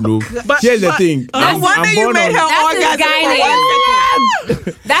 name? Nope. But- Here's the but- thing. No I'm wonder you born made on- her That's his orgasm guy for name. 1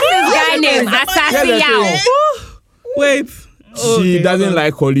 second. That's his guy name. Here's Asasi the Yao. thing. Wait. She Okay, doesn't hold on.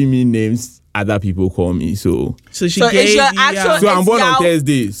 like calling me names other people call me. So So she So gave it's your you actual- so I'm born on Yao.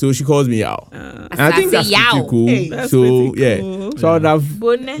 Thursday. So she calls me out. And I think that's Asasi Yao. pretty cool. Hey, that's so pretty yeah. cool. So I would have.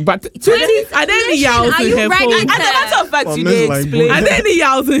 Bonne. But Are there any yowls Are in you her right? phone? As a matter of fact, Oh, you miss did like explain. Are there any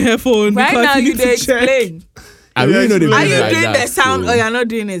yowls in her phone? Right Because now, you need to did check. explain. I really know the Are meaning you like doing that, the sound so- or you're not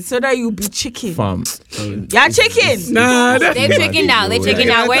doing it so that you be chicken? Fam. You're chicken. Nah, that's They've chickened out. They chickened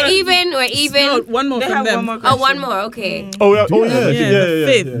out. We're even. We're no, even. one more They from have them. one more Oh, question. one more. Okay. Oh, yeah. Yeah,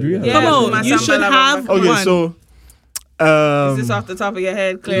 fifth. yeah. Yeah, Come on, Masamba you should Lava have Lava. Okay, one. so Is this off the top of your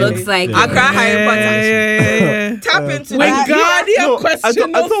head? Clearly. Looks like Accra Harry Potter. Yeah. Tap into Wait, that. Guardian I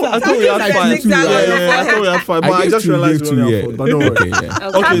question. thought we had five. Zigzag on your I thought we had five, but I just realized we only had four. But don't worry. Okay, yeah.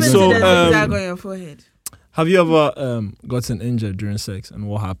 Tap Okay, into so, the zigzag on your forehead. Have you ever gotten injured during sex, and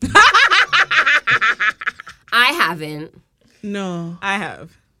what happened? I haven't. No. I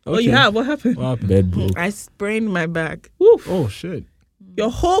have. Oh, you have? What happened? What happened? Bed broke. I sprained my back. Oof. Oh shit! Your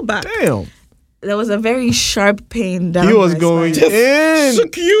whole back. Damn. There was a very sharp pain down He was my going spine. in.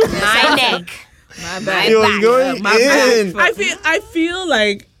 Shook you. My neck. My My back. He was back. going My in. back. I feel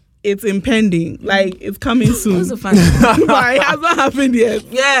like it's impending. Like it's coming soon. What's the fun? But it hasn't happened yet.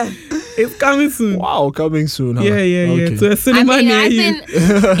 Yeah. It's coming soon. Wow, coming soon. Huh? Yeah. Okay. To a I cinema mean, near I've you.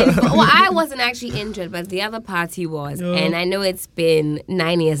 been. Well, I wasn't actually injured, but the other party was, No. and I know it's been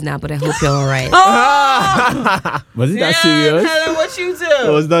 9 years now. But I hope you're all right. Was it that Yeah, serious? Helen, what you do?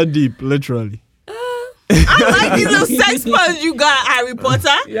 It was that deep, literally. I like these little sex puns you got, Harry Potter.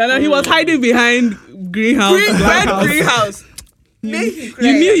 Yeah, no, he was hiding behind greenhouse. black Red house. greenhouse.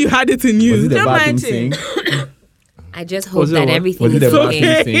 You knew you had it in Was you. it the Don't bathroom mind sink? I just hope Was it that what? everything Was it is the okay.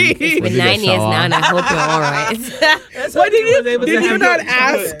 bathroom sink? It's Was been it 9 the years shower? now, and I hope you're all right. What did you not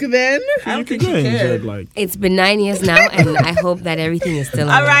ask then? I don't You think could she get injured, cared. like. It's been 9 years now, and I hope that everything is still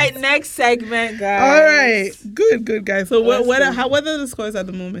All right, next segment, guys. All right, good guys. So Let's what see. are the scores at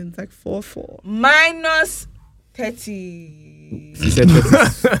the moment? It's like 4-4. Minus 30. She said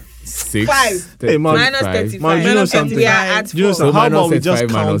 36. Five. Hey, man. Minus 35. 35. Man, you know something? We are at Do you know 4. something? How minus about we just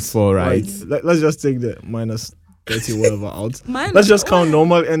 35 count? minus 4, right? Let's just take the minus 30 whatever out. Minus- Let's just count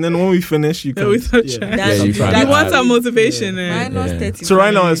normal, and then when we finish, you Yeah, can. we start trying. That's- Yeah, you that's- try. You want Yeah. some motivation? Minus Yeah. 35. So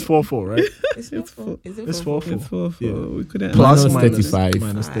right now it's 4-4, right? It's 4-4. Is it It's 4-4? 4-4. It's 4-4. Yeah. We couldn't. Plus Minus minus 35.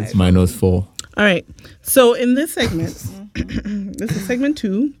 minus 30. Minus 4. All right. So in this segment, this is segment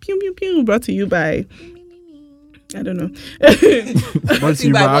 2. Pew pew pew. Brought to you by. I don't know. Brought to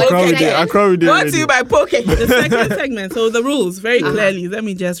you by Accra with the Accra with the Brought to you by Poke. The second segment. So the rules very clearly. Let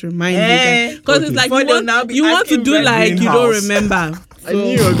me just remind you guys because it's like Before you they'll now want, be you want to asking do Red like you don't Greenhouse. remember. I knew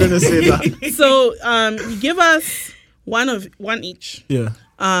you were gonna say that. So you give us one each. Yeah.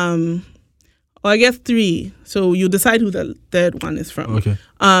 Or I guess 3. So you decide who the third one is from. Okay.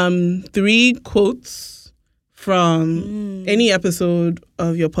 3 quotes from any episode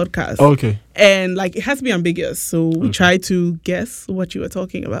of your podcast. Okay. And like it has to be ambiguous. So we try to guess what you were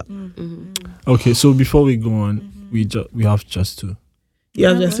talking about. Okay. So before we go on, we have just 2.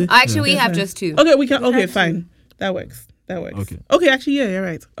 Yeah, just to- Actually, we have just 2. Okay, we can okay, fine. That works. Okay. Okay, actually, yeah, you're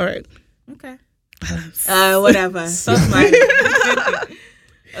right. All right. Okay. Whatever. Stop smiling.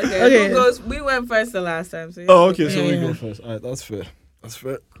 Okay. Okay. Who goes? We went first the last time. So Oh, okay. So we Yeah. go first. All right. That's fair. That's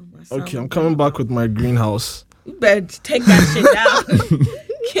fair. Okay. I'm coming back with my greenhouse. You better take that shit down.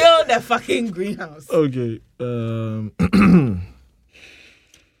 Kill the fucking greenhouse. Okay.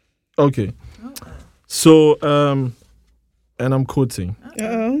 Okay. So and I'm quoting.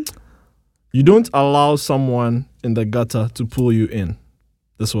 Uh-oh. You don't allow someone in the gutter to pull you in.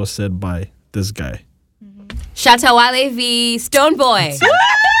 This was said by this guy. Shatawale v. Stoneboy.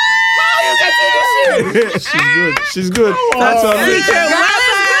 She's good. She's good. That's what I mean.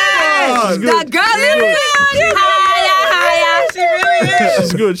 She's The good. girl is good. Higher. She really is.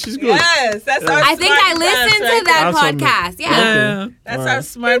 She's good. She's good. Yes, that's our I think I listened to that That's what I mean. podcast. Yeah. Yeah. That's our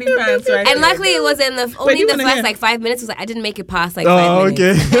smarty pants right And there. luckily, it was in the only you the wanna first hear? like 5 minutes. Was like I didn't make it past like 5 Oh,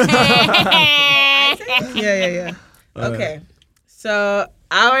 minutes. okay. Yeah. Okay, so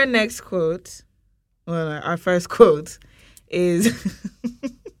our next quote, well, our first quote is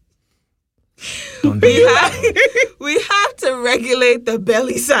we have to regulate the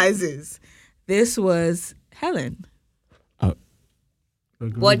belly sizes. This was Helen.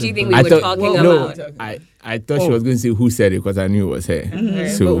 What do you think we I were thought talking no, about? I thought she was going to say who said it because I knew it was her.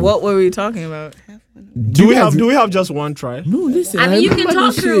 So But what were we talking about? Do we have just one try? No, listen. I mean, you can remember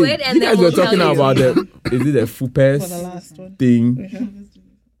talk this through shit. it and you then guys we'll were talking tell you. about is it the Fupes last one. thing?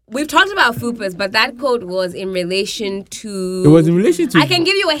 We've talked about fupas, but that quote was in relation to. It was in relation to. I can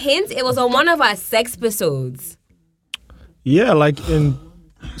give you a hint. It was on one of our sex episodes. Yeah, like in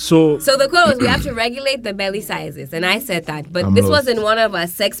so So the quote was, "We have to regulate the belly sizes," and I said that. But I'm this lost. was in one of our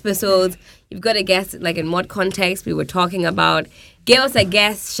sex episodes. You've got to guess, like, in what context we were talking about. Give us a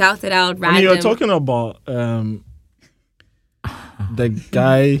guess. Shout it out. I Random. mean, you're talking about the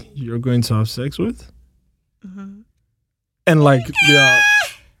guy you're going to have sex with, and like yeah.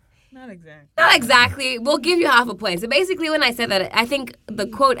 Not exactly. Not exactly. We'll give you half a point. So basically, when I said that, I think the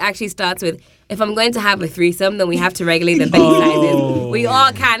quote actually starts with, "If I'm going to have a threesome, then we have to regulate the belly sizes. We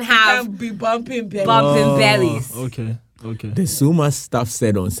all can't have Can't be bumping belly. bumping bellies." Okay. Okay. There's so much stuff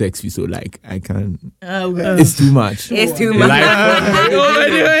said on sex, so like I can't. Okay. It's too much. It's too much. Like,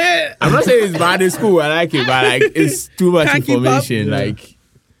 I'm not saying it's bad in school. I like it, but like it's too much Can't keep up. information. Yeah. Like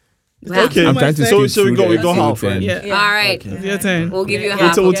Wow. Okay. I'm trying to So skip we through go the half, right? and- Yeah. All right. It's your turn. We'll give you a Yeah.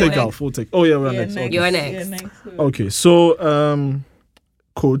 half. We'll Yeah. take half. We'll take. Oh yeah, we're next. Okay. You're next. Okay. So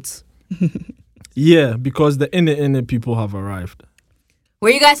quotes. Yeah, because the inner people have arrived. Were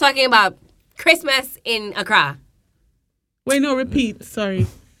you guys talking about Christmas in Accra? Wait, no, repeat. Sorry.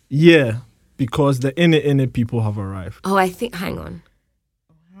 Yeah, because the inner people have arrived. Oh, I think. Hang on.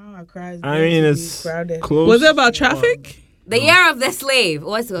 I mean, it's crowded. close. Was it about traffic? The year of the slave.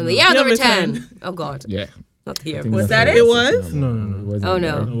 What's it? The year of the Year of return. return. Oh God. Yeah. Not the I year. think Was that's that what it? It was? talking about. No. It wasn't Oh,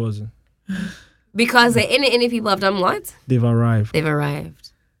 no. right. It wasn't. Because the inner people have done what? They've arrived. They've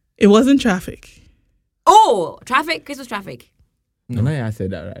arrived. It wasn't traffic. Oh, traffic. Christmas traffic. No, I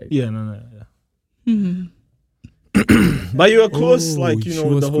said that right. Yeah, no. Yeah. Mhm. But you were close, Oh, like she the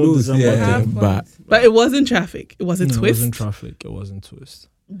was whole close, December yeah, thing. but But it wasn't traffic. It was a No, twist. It wasn't traffic. It wasn't twist.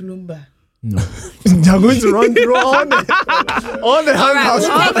 Bloomberg. No. They're going to run through on the All right, handhouse.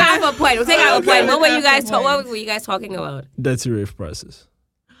 we'll take half a point. We'll take half a point. What were you guys? What were you guys talking about? Dirty rave prices.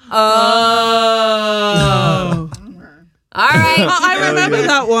 Oh. All right. Oh, I remember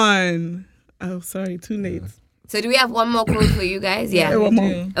that one. Oh, sorry, too late. So do we have one more quote for you guys? Yeah. One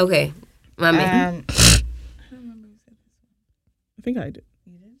more. Okay. Mommy. I think I did.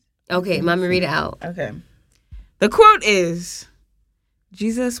 Okay, Mommy, read it out. Okay. The quote is,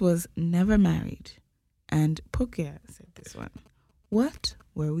 Jesus was never married. And Pokia said this one. What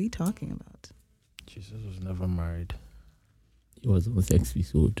were we talking about? Jesus was never married. it was on sex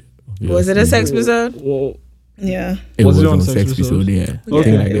episode. Was it a sex episode? Well, Yeah. It Was was it on on sex sex episode? episode, yeah. I Okay.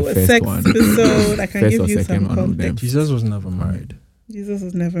 think like It the was first sex one. episode. I can First give or you second some one of them. context. Jesus was never married. Jesus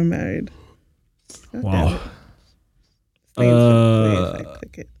was never married. Wow.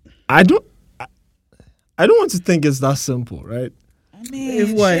 Click it. I don't want to think it's that simple, right? I mean,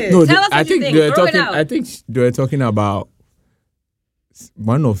 If what? shit. No, Tell us I what you think think. they were Throw it talking. out. I think they were talking about.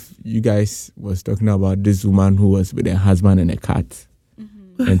 One of you guys was talking about this woman who was with her husband and a cat,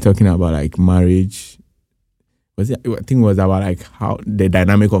 and talking about like marriage. I think it was about like how the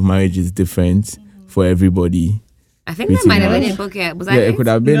dynamic of marriage is different for everybody. I think that Pretty might have been much. in Phuket. Was that Yeah, it? it could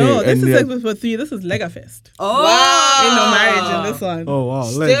have been. No, it, this and is they- sex episode 3. This is Legafest. Oh. Ain't no marriage in this one. Oh wow.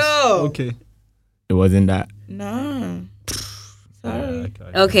 Still. Okay. it wasn't that. No. Sorry.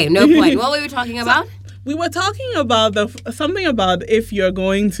 Okay, no point. What were we talking about? We were talking about something about if you're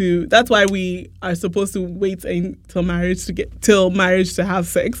going to. That's why we are supposed to wait till marriage to have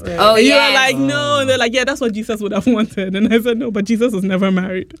sex. Oh, and you yes. were like, no, and they're like, yeah, that's what Jesus would have wanted. And I said, no, but Jesus was never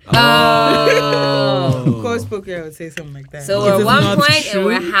married. Oh. Of course, Pokia would say something like that. So Is we're this 1 not point true? and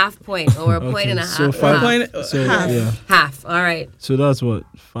we're half point, or we're a point and a half. So five. Point- So half. yeah. Half. All right. So that's what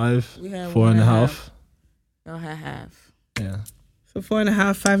 5, We have 4.5. No, half. Yeah. So 4.5,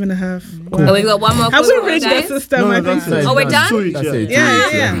 5.5. Oh, Wow. we got one more Have quote, we reached the guys? system? I think so. Oh, we're done? Sweet, That's yeah. it.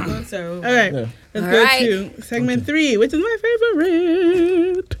 Yeah. All All right. Yeah. Let's All go right. to segment 3, which is my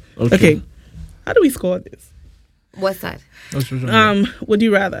favorite. Okay. Okay. How do we score this? What's that? Would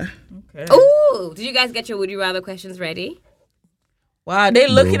you rather? Ooh, did you guys get your would you rather questions ready? Wow, they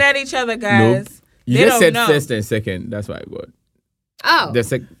looking No. at each other, guys. You They just don't said know. first and second. That's why I got. Oh.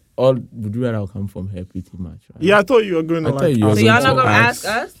 The all would you rather come from her pretty much. Right? Yeah, I thought you were going to I thought like. you were So going y'all to not gonna ask-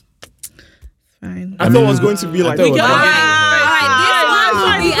 ask us? Fine. I thought it was going to be like. thought it All was- right. This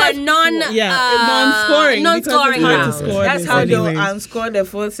one will be a non-scoring. non-scoring because it's hard to round. score That's this how they'll anyway. unscore the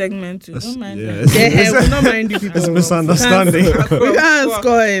full segment too. Don't mind Yeah, them. Yeah, we don't mind you people. it's a misunderstanding. We can't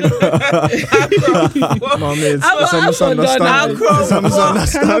score it. Mommy, it's I've a misunderstanding. forgotten. It's a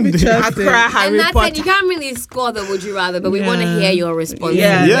Cannot be misunderstanding. trusted. Accra, And Harry that's it. Potter. You can't really score the would you rather, but we want to Yeah. hear your response.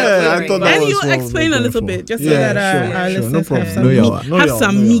 Yeah. Yeah, I thought that And was you what we explain were a little going bit, for. just so Yeah, that our sure, listeners no have problem. some No, meat. yawa. No, Have yawa,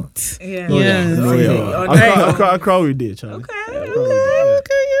 some no, yawa. meat. Yeah. Yeah. No, Okay. yeah. All right. Accra we did, Charlie. Okay.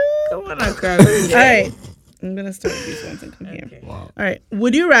 Come on, Accra. All right. I'm gonna start with these ones and come here. Wow. All right.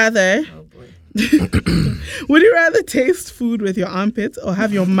 Would you rather? Oh boy. Would you rather taste food with your armpits or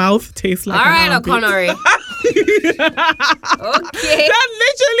have your mouth taste like All an right, armpit? O'Connery. Okay. That's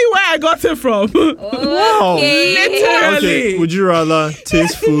literally where I got it from. Okay. Literally. Okay, would you rather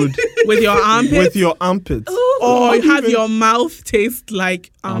taste food With your armpits with your armpits? or How do you have even- your mouth taste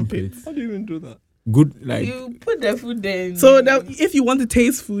like armpits? How do you even do that? Good, like You put the food there. So that if you want to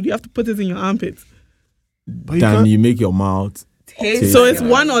taste food, you have to put it in your armpits. But you then can't- you make your mouth. taste. So it's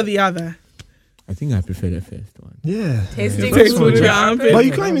one or the other. I think I prefer the first one. Yeah. Tasting Taste food with with your your armpit. But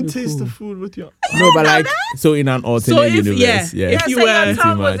you can't even taste the food with your. No, but like, so in an alternate if- universe, yeah, yeah. if you so were- your Too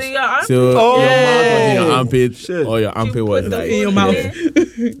tongue was much. in your armpit. So your mouth was in your Oh. armpit, Shit. or your armpit was put the like in your food mouth. there.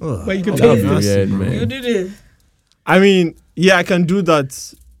 But you can That would taste be it. weird, You man. did it. I mean, yeah, I can do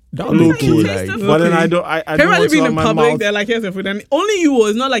that. That would be Low-key. cool. Taste Like, the food. But then Okay. I don't. I Can don't you want to be have in my public? mouth. They're like, here's the food, and only you.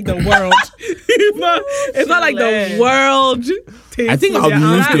 It's not like the world. it's not like the world. I think I'll be tastes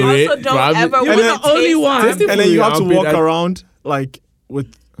used your to I it. also don't Probably. ever You're want the to only taste one. armpit. And then you have to Armpit, walk I- around like with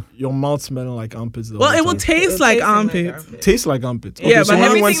your mouth smelling like armpits. the Well, whole it will time. taste like armpits. Taste like armpits. Yeah, so but when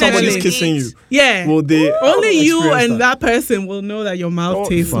everything somebody's that kissing you you, eat- Yeah. will they Only you experience and that person will know that your mouth Oh,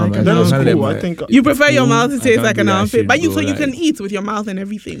 tastes fine, like an man. Then it's armpit. cool. Like- I think. You prefer your mouth to I taste can't like do an that armpit, shit, but you bro, so you can like- eat with your mouth and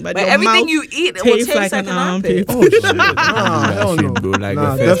everything. But But your everything mouth you eat will tastes taste like an armpit. Oh shit! Nah, that hell shit, no. bro. Like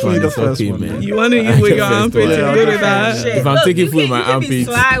Nah, the first definitely one the is first okay, one, man. You want to eat with your First armpit? one. You're Yeah, good okay. with that. Shit. If I'm Look, taking you food with can- my you can be armpits.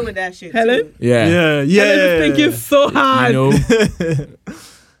 sly with that shit. Helen? too. Yeah. Yeah, Yeah. I just think it's so hard. You know,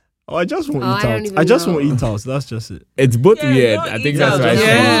 Oh, I just won't Oh, I eat don't out. even I just know. won't eat out. That's just it. it's both Yeah, weird. don't I eat think that's out. why.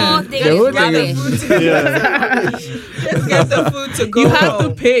 Yeah. The The whole whole thing thing is is. Yeah. Just get the food to go. You have to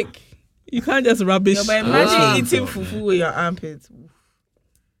home. pick. You can't just rubbish. Yeah, but imagine eating fufu with your armpits.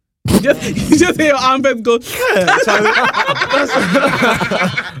 you just hear your armpits go. That'd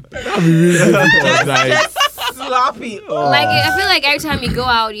be really difficult. Like, Sloppy. Like I feel like every time you go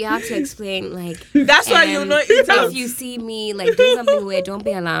out, you have to explain like. That's why you not eat out. If you see me like doing something weird, don't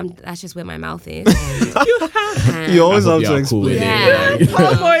be alarmed. That's just where my mouth is. You always I have hope to you're cool with explain. it. Yeah.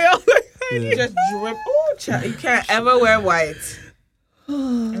 Oh boy. You just drip. Oh, child, you can't ever wear white.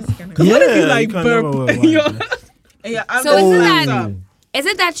 That's gonna go. Yeah, What if you you like can never burp? wear white, Your- man. And your So armpits isn't rise that up. is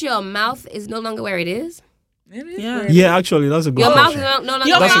it that your mouth is no longer where it is? Yeah. Yeah, actually, that's a good Your mouth question. is no longer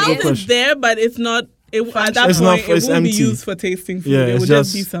Your where That's a mouth good it is. is question. there, but it's not. At that It's point, not- it it's won't be empty. used for tasting food. Yeah, it it's would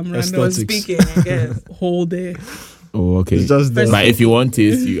just be just some random aesthetics. Speaking, I guess. hole there. Oh, okay. It's just there. But if you want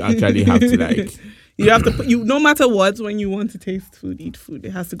taste, you actually have to like. You have to put you. No matter what, when you want to taste food, eat food,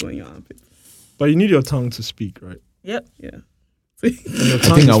 it has to go in your armpit. But you need your tongue to speak, right? Yep. Yeah. And your I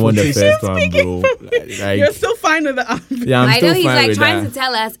tongue think is I want for the tasting. first one, bro. Like, You're still fine with the armpit. yeah, I'm I know still he's fine like with trying that. to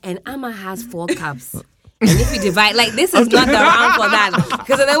tell us, and Amma has 4 cups. And if we divide, like this is not the round for that,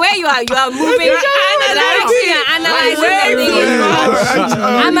 because of the way you are moving, analyzing.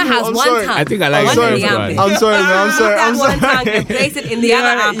 Amma has I'm one sorry. tongue. I think I like one the in first the one. armpit. I'm sorry, man. I'm sorry. That I'm one tongue sorry. and place it in the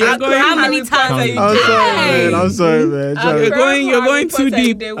other You're armpit. going- How many tongues are you I'm sorry, man. doing? I'm sorry, man. Charlie. You're going too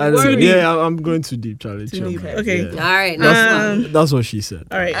deep. I don't- Yeah, I'm going too deep, Charlie. Chill, deep. man. Okay. All Yeah. right, next one. That's what she said.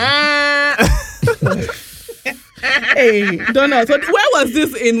 All right. Hey, don't know. So where was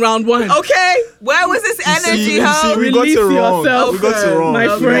this in round 1? Okay, where was this energy, huh? we got Release it wrong. yourself, We got it wrong. my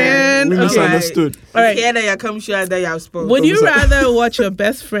Okay. friend. We Okay. misunderstood. All right. Here that you come sure that you have spoken. Would you rather watch your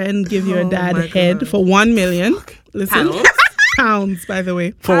best friend give your dad my head God. for 1 million? Listen, Pounds. pounds, by the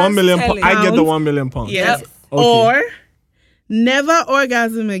way. For 1 million, Pounds. I get the 1 million pounds. Yep. Okay. Or never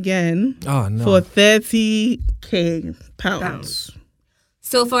orgasm again Oh no. for 30K pounds.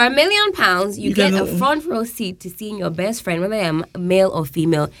 So for £1 million, you You get can- a front row seat to seeing your best friend, whether they're male or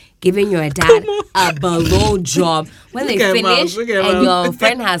female, giving your dad a below job. When they Look at Miles, finish look at and Miles. your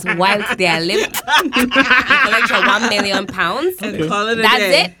friend has wiped their lip, you collect your £1 million. And call it a That's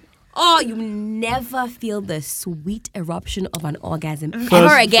day. it. Or you never feel the sweet eruption of an orgasm First-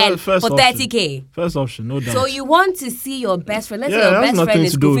 ever again first for option. 30K. First option, no doubt. So you want to see your best friend. Let's Yeah, say your that's best nothing friend to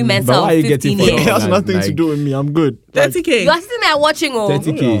is do with Kofi me. Mensah But why are of you getting 15 for it years. has Like- nothing to do with me. I'm good. 30K. You are sitting there watching,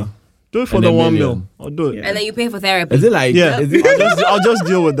 30K. Do it for And the a 1 million. mil. I'll do it. and then you pay for therapy. Is it like? Yeah, Is it, I'll just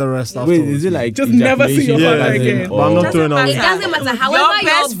deal with the rest wait, afterwards. is it like Just never see your ejaculation father orgasm again. But I'm not or- throwing out. It doesn't matter. However, your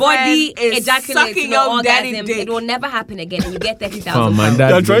best body friend is ejaculates sucking your your daddy orgasm, dick. it will never happen again. And you get 30,000 Oh, man, pounds. dad's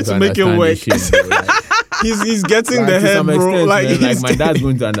They're trying going to make it understand this work. shit, bro. Like, He's getting the to head, some bro. extent, Like, man, he's my dad's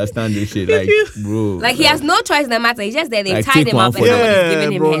going to understand this shit. Like, bro. Like he has no choice in the matter. He's just there. They Like, tied take him one up for and the- nobody's yeah,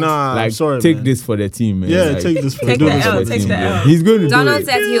 giving him bro. head. Nah, like, sorry, take man. this for the team, man. Yeah, like, take this for Take do the this L, for the take team, the bro. L. He's going to Donald do it.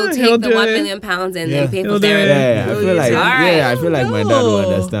 says he'll he'll take the do £1 it. million and Yeah. then pay He'll for do it. therapy. Yeah, I feel like Alright. I feel like my dad will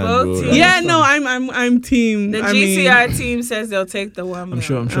understand, bro. Both Like, Yeah, no, I'm team. The I mean, GCR team says they'll take the 1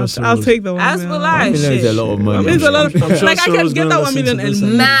 million. I'm sure. I'll take the 1 As million. will I. 1 million is a Shit. lot of money. It's a lot of, I'm sure like I Cyril's can get gonna that 1 listen million to this and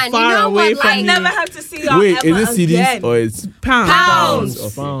and- move Man, you far know away what, from I me. never have to see y'all Wait, ever is it CDs again. or it's Pounds.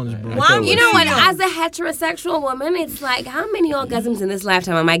 Pounds. Pounds, bro. One You know what? million. As a heterosexual woman, it's like, how many orgasms in this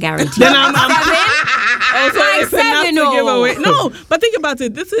lifetime am I guaranteed? Then I'm also Like it's enough to 7 give or- away. No, but think about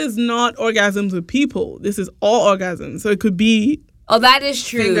it. This is not orgasms with people. This is all orgasms. So it could be Oh, that is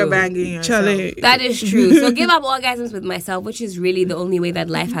true. Finger banging yourself. Charlie. That is true. So give up orgasms with myself, which is really the only way that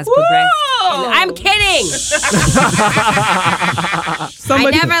life has progressed. Whoa! I'm kidding.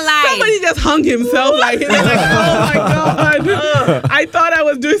 Somebody, I never lied. Somebody just hung himself like, he was like, oh my God. I thought I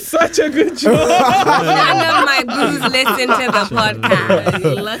was doing such a good job. None of my boos listen to the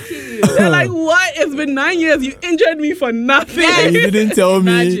podcast. Lucky you. They're like, what? It's been 9 years. You injured me for nothing. And you didn't tell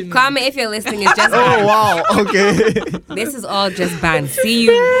me. Imagine. Kwame, if you're listening, it's just Oh wow. Okay. this is all just banned. See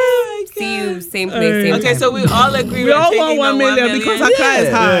you same place, same Okay, time. so we all agree. We we're all taking want 1 the million because Accra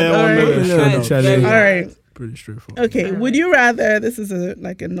is hard. Yeah, all 1 right. million. Right. Charlie. All right. Pretty straightforward. Okay. Would you rather? This is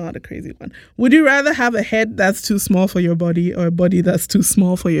not a crazy one. Would you rather have a head that's too small for your body or a body that's too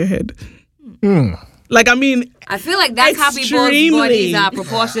small for your head? Like, I mean, I feel like that's how people's Extremely. bodies are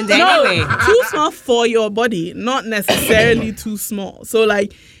proportioned no, anyway. too small for your body, not necessarily too small. So,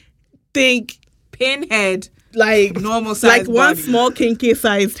 like, think Pinhead, like normal size. like one body. small kinky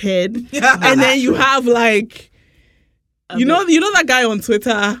sized head, and then you have like, you know that guy on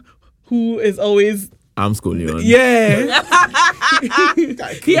Twitter who is always. I'm schooling. Yeah.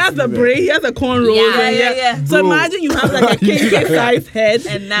 He has a braid, he has a cornrow. Yeah. So imagine you have like a kinky sized head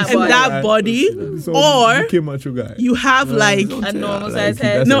And that body, or UK macho guy. you have like a normal Like, size that's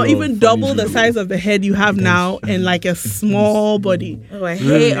head. a no, lot even of double funny the videos. size of the head you have now and like a small body. Oh, I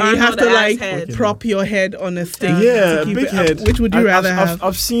hate And you have to Arnold like ass head. prop your head on a stick. Yeah, to keep big it up. head. Which would you rather have?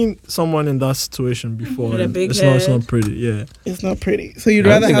 I've seen someone in that situation before. With a and big it's head. not pretty. Yeah. It's not pretty. So you'd I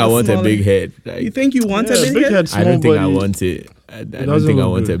rather don't think have I want a smaller- big head. Like, You think you want Yeah, a big head? small I don't think I body. want it. I don't doesn't think I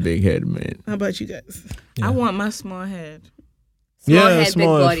look want good. a big head, man. How about you guys? Yeah. I want my small head. Small Yeah, head,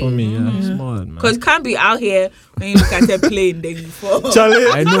 small big head for body. me. Yeah, small head, man. Because can't be out here when you look at a plane, then you fall. Charlie,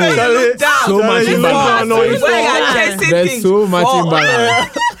 I know. Charlie, down. So much you imbalance. fall, no, you When fall. you're chasing There's things, so much fall.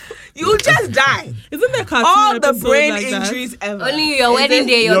 imbalance. You just die. Isn't there cartoon All the episodes brain like that? injuries ever. Only your wedding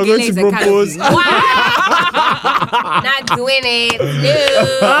day, your You're going is to a propose. canopy. Wow. Not doing it. No.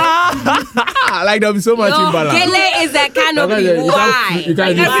 Like there'll be so much Your imbalance. gele is a canopy. You can't Why? you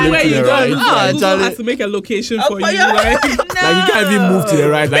can't even Everywhere flip to you the go, right. Google Charlie. has to make a location for you. for your- Right? Like you can't even move to the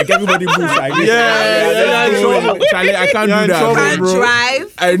right. Like everybody moves like this. Yeah, That's yeah. no way. Charlie, I can't You're do in that. trouble, bro. Can't bro.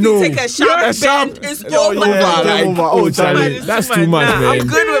 drive. I If know. you take a sharp Yeah, sharp. bend, it's Oh, over. yeah. Over, like, over. oh, Oh, Charlie, It's that's too too much, Nah, man. I'm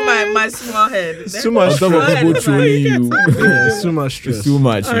good with my small head. It's too much On top of stress. people trolling you, Yeah, it's too much stress. it's too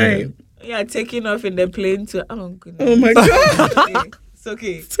much, All man. right. Yeah, taking off in the plane to. Oh goodness. Oh my God. It's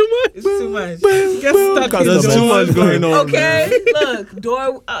okay. Too much. It's too much. Get stuck in There's the too wall. much going on. Okay, look,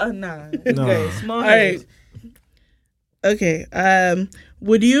 door. Nah. Okay, small All head. right. Okay.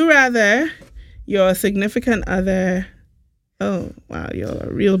 Would you rather your significant other? Oh wow, you're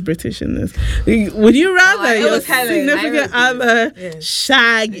a real British in this. Would you rather it your was Helen. significant I other Yes.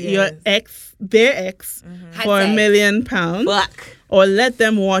 shag your Yes. their ex, for Had £1 sex. million, Black. or let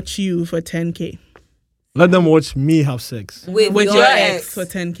them watch you for 10K? Let them watch me have sex. With With your your ex. ex for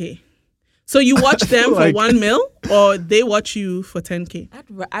 10K. So you watch them Like- for 1 mil, or they watch you for 10K,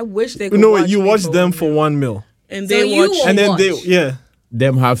 I wish they could No, watch wait, you me watch for them one for minute. 1 mil. and So they you watch. will And then they, watch. yeah.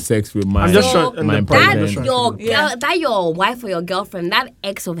 Them have sex with my. I'm just So trying. my and the partner. partner That just your trying. Yeah. girl, that your wife or your girlfriend, that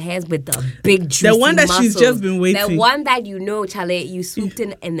ex of hers with the big juicy The one that she's muscles, just been waiting. The one that you know, Charlie, you swooped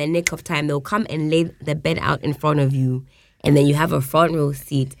in the nick of time. They'll come and lay the bed out in front of you, and then you have a front row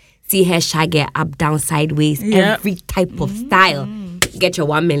seat. See her shag it up, down, sideways, Yeah. every type of style. Get your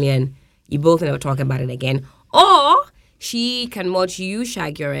 1 million. You both never talk about it again. Or she can watch you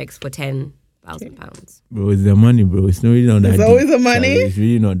shag your ex for £10,000. Bro, it's the money, bro. It's not really not that It's deep. always the money? Charlie, it's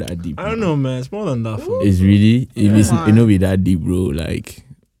really not that deep. I don't know, man. It's more than that for me. It's really, it's not be that deep, bro. Like,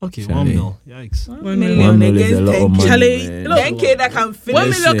 Okay, Charlie. 1 mil. Yikes. 1 million. million. 1 mil is a lot of money, Charlie, man. look, 10K that can finish. 1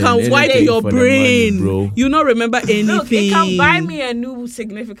 million can Listen, wipe anything your for the money, brain. bro. You not remember anything. Look, it can buy me a new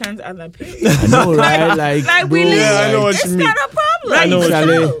significant other page. I know, right? Like, Like we bro, live. Yeah, I know what It's you mean. not a problem. I know what you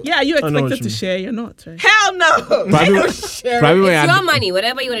Charlie. mean. Yeah, you I know what expected you to mean. share. You're not. Right? Hell no. Probably when It's your you're money,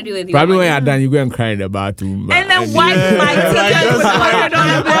 whatever you want to do with your probably when money. you're done, you go and cry in the bathroom. And then wipe my Yeah, like, ticket with just-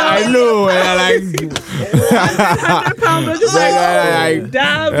 $100 bill. I know, like,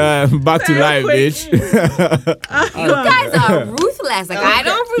 back to life, bitch. You guys are ruthless. Like I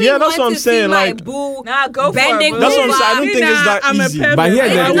don't really Yeah, that's want what I'm to saying, see like- my boo Nah, go bending for it. That's what I'm over. saying. I don't think it's that I'm a easy. pervert. But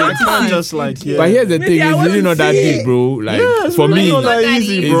here's the I thing. want I can't just like, yeah. But here's the thing: Maybe I it's really wanna not that see deep, it. bro. Like Yeah, it's for really me, not that It's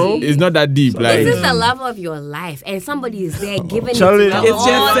easy, not bro. it's not that deep. Like This is the love of your life, and somebody is there giving Charlie, it to it's you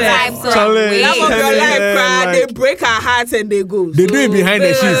all just types of Charlie, ways. Love of your Telling life, them, cry. like- They break our hearts and they go. they do it behind the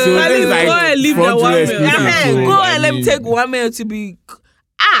sheets, so Charlie, this is like go and leave front the row 1 mil. exclusive, Hey, so, go I and let me mean, take 1 million to be.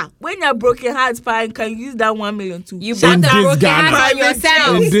 When you're broken hearts, fine, can you use that 1 million to? You In bought the this broken Ghana. heart on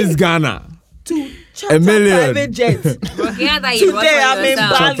yourself. in this Ghana. Charter million. private jet. Yeah, that you work Today for I'm in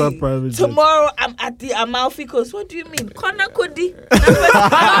yourself. Charter Bali. private jet. Tomorrow I'm at the Amalfi Coast. What do you mean? Kona Kodi.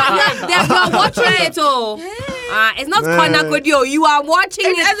 You're watching it all. It's not Kona Kodio. You are watching it.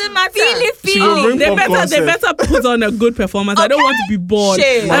 It doesn't matter. She will Feeling. bring They popcorn better put on a good performance. I don't want to be bored.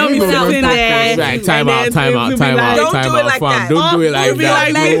 Shame. I don't be Sounds sitting that there. Right, time and out, then time it out, will be time like, out, Don't time do it out, like fam. that. Don't do it like You'll be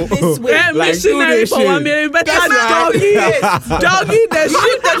that, like bro. this way. Yeah, Like, do missionary this for shit. 1 million. Better That's doggy. Doggy, the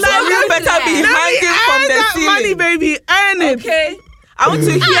shit that You better be hanging from the that money, ceiling. baby. Earn it. Okay. I want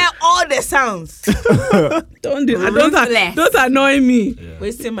to hear all the sounds. Don't annoy me.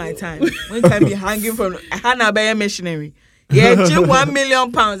 Wasting my time. When can I be hanging from Hannah Bayer missionary? Yeah, just £1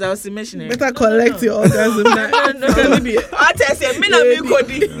 million. I was a missionary. Better collect your orgasm. I tell you, me not me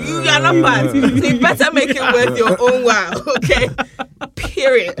Cody. You are not bad. You better make it worth your own while. Okay.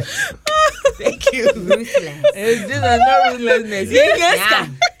 Period. Thank you. Ruthless. It's just no ruthlessness. Yeah.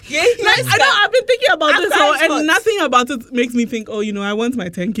 I've been thinking about this After whole, it's hot. and nothing about it makes me think, oh, I want my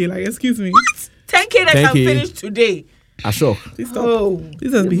 10K. Like, excuse me. 10K that 10K. can finish today. Ashok. Please stop. Oh.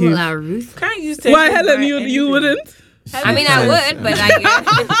 This has People behaved. are ruthless. Can't use 10K. Why, to Helen, buy you anything. wouldn't? I mean, I would,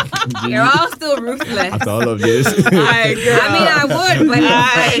 but you're all still ruthless. After all of this. Aye, girl. I mean, I would, but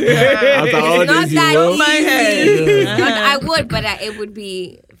Aye, girl. After all it's not this, that you know. my head. easy. I would, but it would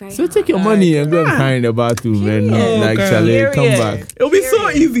be very So take your hard. money and go and find a battle, man. Like, girl. Charlie, come Period. back. It'll be so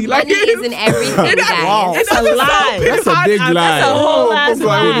easy. Like, Money isn't everything, guys. Wow. It's a lie. That's a big lie. That's a whole ass People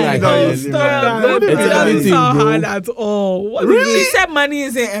are really lie. like No, that. stop. It It's doesn't everything, sound bro. hard at all. What She said money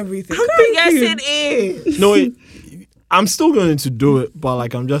isn't everything. Yes, thinking. it is. No, I'm still going to do it, but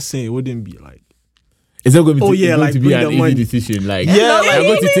like I'm just saying, it wouldn't be like. It's not going to be, Oh, it's yeah, going like, to be bring an the easy money. decision. Like, Yeah, I'm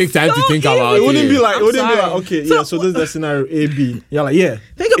going to take time to think about It wouldn't be like. It I'm wouldn't be sorry. like. Okay, yeah. So this is the scenario A, B. Yeah, like yeah.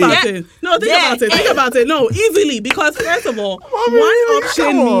 Think about Yeah. it. No, think Yeah. about it. Think about it. No, easily. Because first of all, one option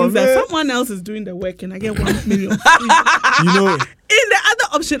come on, means that man. someone else is doing the work and I get 1 million. You know. In the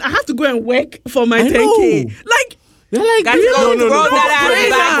other option, I have to go and work for my I 10K. know. Like, they're like, Guys, go roll that ass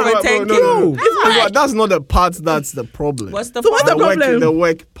back for 10K. No, that's not the part. That's the problem. What's the So what's the problem? problem? The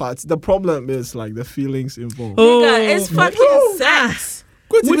work part. The problem is like the feelings involved. Nigga, it's fucking Oh. sex.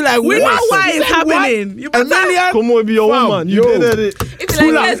 we be like, we know what? why it's happening. You better Come on, be your Fam, woman. You yo. did it. If Pull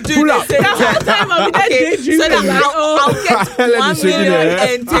you up, like, let's do pull this. up. Say That time I'll be there okay, daydreaming so that like, I'll get Let me 1 shake it, million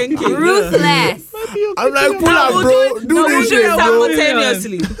eh? and 10K. Ruthless. I'm like, pull No, up, we'll bro. Do we'll this do shit, it bro.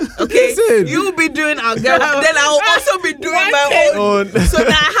 simultaneously. Okay, Listen. you'll be doing our girl, then I'll also be doing my own. So that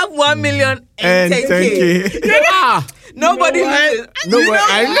I have 1 million and And 10K. 10K. Ah, Nobody loses. no, but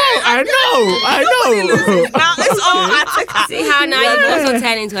I know. Now it's all article. See how now you also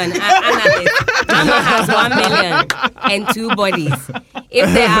turn into an analyst. Amma has 1 million and 2 bodies.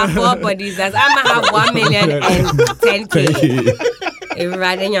 If there are 4 bodies, that's Amma have 1 million and 10K.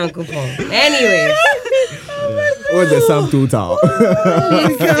 Rather than coupon. Anyway, What's the sum total?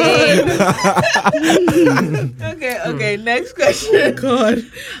 Okay, next question. God.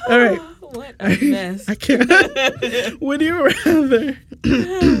 All right. What a mess. I can't. Would you rather?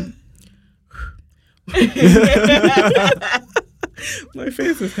 My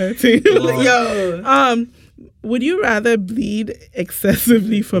face is hurting. Yo. Would you rather bleed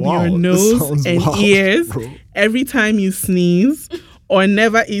excessively from Wow, your this nose sounds and wild, ears bro. every time you sneeze, or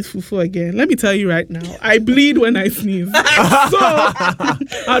never eat fufu again? Let me tell you right now, I bleed when I sneeze. So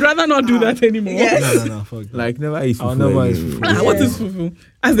I'd rather not do that anymore. No, fuck. Like, never eat I'll fufu never again. eat fufu. What is fufu?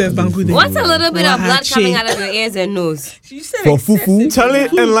 As there's bangu there. what's a little bit of blood Wahachi. coming out of your ears and nose? You said For fufu? excessive.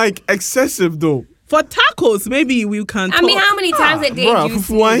 Charlie, and like excessive though. For tacos, maybe we can. I mean, talk. how many times a day Bruh, do you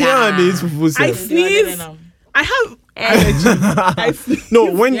fufu one sneeze? here and it's Ah. fufu I set. sneeze. I have I sneeze.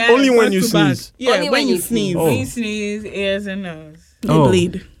 No, when Yeah, only when back you to back. sneeze. Yeah, Only when you sneeze. Oh. When you sneeze, ears and nose. You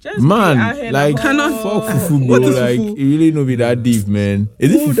bleed. Just be out Man, here like, like, Cannot- fuck fufu, bro. What is Like, fufu? it really no be that deep, man.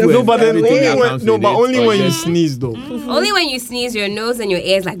 Is it fufu? No, but then everything only that when comes no, with but it, only or when you just- sneeze though. Only when you sneeze, your nose and your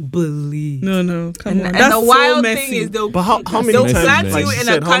ears like bleed. No, come on. and That's the so wild messy. thing is they'll But how many they'll messy, times? plant man. Like you she in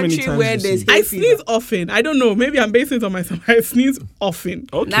said, a how many country times where you there's sneeze? I hay sneeze fever. often. I don't know. Maybe I'm basing it on myself. I sneeze often.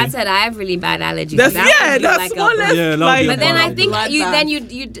 Okay. That's it. I have really bad allergies. That's That would be that's like a- smallest. Yeah, that'll be like, a But then I think Bloodbath. you then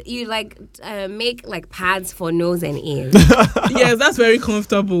you like make like pads for nose and ears, yes, that's very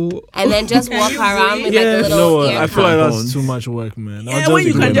comfortable. and then just walk you around with Yeah. like a little No, ear I feel like cup. that's too much work, man. Yeah, when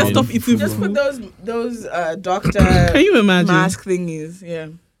you can just stop eating Just put fufu. those doctor Can you imagine? mask thingies. Yeah.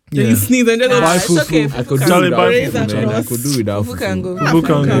 Then you sneeze and then Nah, it's it's okay. I could do Charlie, without buy fufu, fufu. man. I could do without Fufu can go. fufu. Fufu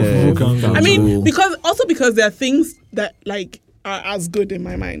can go. Yeah, Fufu can go. I mean, Oh. because there are things that like are as good in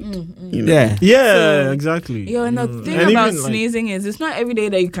my mind. You know? Yeah. Yeah, exactly. Yo, and the thing And about even, like- sneezing is it's not every day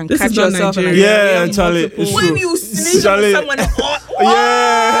that you can This catch is not yourself. in a Nigeria. area. Yeah, We have Charlie, multiple- it's When true. you sneeze Charlie- on someone,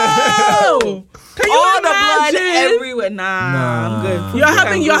 Yeah. Oh, Can you all the blood imagine? everywhere. Nah, I'm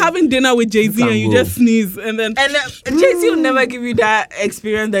good. You're having dinner with Jay-Z You and can you go. just sneeze and then And JC will never give you that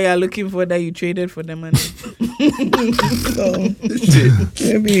experience that you're looking for that you traded for the money.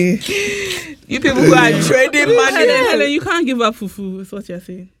 maybe You people who are trading money. Helen, you can't give up fufu. Is what you're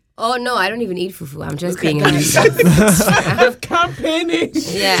saying. Oh no, I don't even eat fufu. I'm just being honest. Campaigning.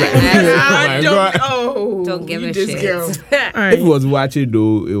 Yeah, my God. don't give you a this shit. girl. All If right. it was watching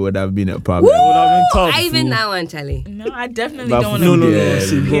though, it would have been a problem. It would have been tough. I even fool. that one, Charlie. No, I definitely But don't want no, to. no, no, Yeah,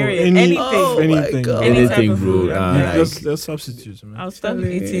 see, bro, Period. any- Anything. Oh my anything. God. Any type Anything, of bro. food. Like, There's substitutes, man. I'll stop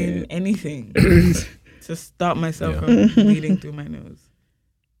Actually- eating anything to stop myself Yeah. from bleeding through my nose.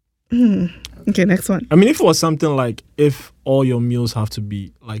 Okay, next one. I mean, if it was something like if all your meals have to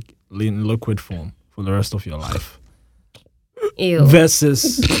be like in liquid form for the rest of your life Ew.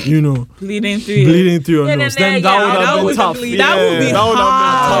 versus, Bleeding through your bleeding through your Yeah, nose, then then yeah, that would that have would been tough. be- that would be Yeah, that would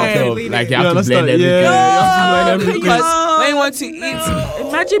hard. have been tough. So, like you You have to blend understand? everything. Yeah, you have to blend everything. because when you want to eat,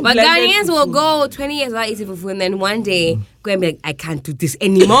 imagine But blended Ghanaians will fufu. go 20 years without eating fufu, and then one day go and be like, I can't do this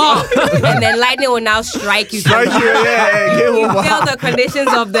anymore. And then lightning will now strike you. Strike you, yeah, game You over. feel the conditions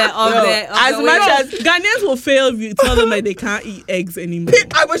of the as the much way- as Ghanaians will fail if you tell them that they can't eat eggs anymore.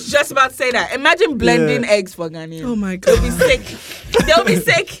 I was just about to say that. Imagine blending Yeah. eggs for Ghanaians. Oh my They'll be God. sick. They'll be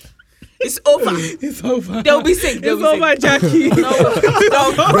sick. It's over. It's over. They'll be sick. They'll It's be over, sick. Jackie.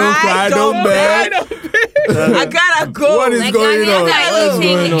 Don't cry. don't beg. I gotta go. What is Like, going Ghanaians on? are What's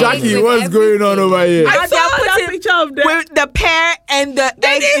eating going on? eggs Jackie, with what's going on over here? I Now saw they're that putting- picture of them. With the pear and the They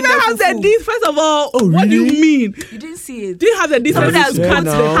egg didn't in even the have the fufu. D's. First of all, what do you really? mean? You didn't see it. Didn't have the D's. Somebody has Yeah, cut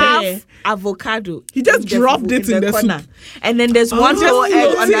no. half avocado. He just in the dropped fufu it in the corner. soup. And then there's one just whole egg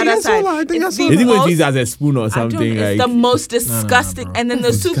floating. on the other That's side. all I think It's that's the all. You think most- we use as a spoon or I don't- something it's like? the most disgusting. bro. And then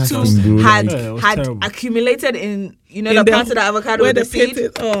the soup Disgusting, too bro. had Yeah, it was had terrible. accumulated in In the the- parts of the avocado Where with the the pit seed.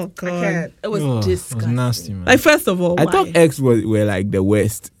 is. Oh, I God. can't. It was It was disgusting. nasty, man. Like, first of all, I why? thought eggs were like the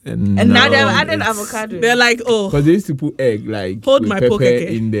West, and And now they've it's- added avocado. They're like, oh, Because they used to put egg like Hold with my pepper poke cake.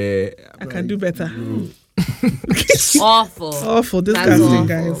 in the. I can do better. awful. Awful, That's disgusting, awful.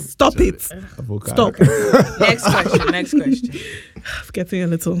 guys. Stop it. Avocado. Stop. Next question. Next question. It's getting a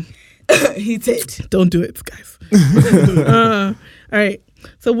little. Heated. Don't do it, guys. All right.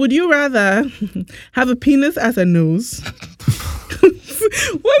 So, would you rather have a penis as a nose,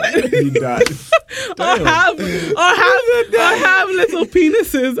 He died. or have little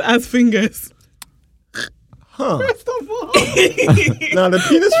penises as fingers? Huh. Now the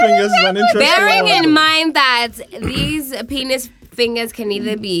penis fingers is an interesting Bearing one. in mind that these penis fingers can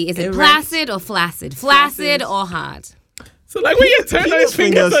either be is it Erect. placid or flaccid, flaccid or hard. So, like when you turn on Penis his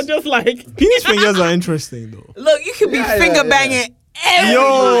fingers, fingers. are just like. Penis fingers are interesting though. Look, you could be finger banging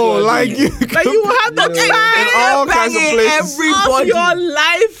Yo, like you, Like you will have the time in all kinds of banging places. of everybody. your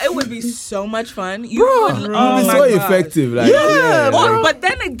life. It would be so much fun. You Bro, would, you'll You'll oh be my so God. effective. Like, Yeah, Or, bro. but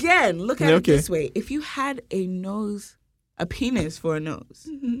then again, look at Yeah, it okay. this way: if you had a nose, a penis for a nose,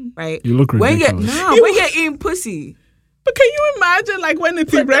 right? You look when ridiculous. when you're eating pussy, But can you imagine, like, when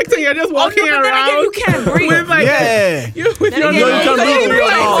it's erect and you're just walking but then around? again, you can't breathe. With like Yeah. with Then your again, nose.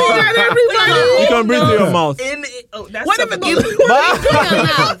 you can breathe through your mouth. You can breathe through your mouth. That's What if it suffocating.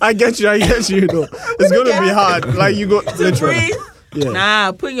 goes? I get you though. It's gonna be hard. Like you go to literally. breathe? Yeah.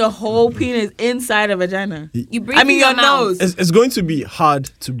 Nah, putting your whole penis inside a vagina. You breathe I mean, through your mouth. nose. It's going to be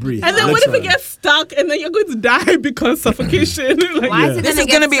hard to breathe. And then what if it literally. gets stuck and then you're going to die because suffocation? Like, Why is it This is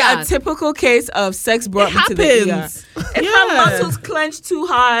get gonna be a stuck? typical case of sex brought It me to the ER. happens. If her muscles clench too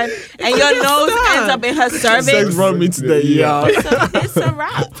hard and your get nose stuck. ends up in her Sex cervix, brought me to the ER. it's a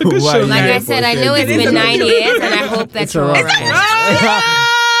wrap. Why? Like I said, I know it's been 9 years, and I hope that you're alright.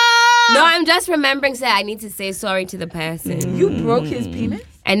 No, I'm just remembering. Say I need to say sorry to the person. You broke his penis?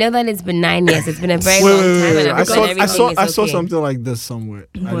 I know that it's been 9 years. It's been a very Wait, long wait, time, wait, and wait. I'm I glad saw everything is okay. something like this somewhere.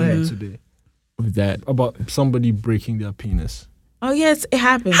 I read today What's that? about somebody breaking their penis. Oh yes, it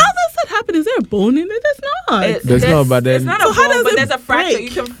happens. how does that happen? Is there a bone in it? There's not. There's no, but then- it's not So a how bone, does but it there's a fracture. break?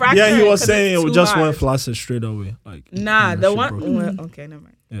 You can fracture. Yeah, he it was 'cause saying it's it too just hard. went flaccid straight away. Like Nah, the she one. broke. Well, okay, never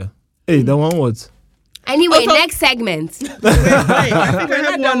mind. Yeah. Hey, the one was. Anyway, Also- next segment. Wait, I think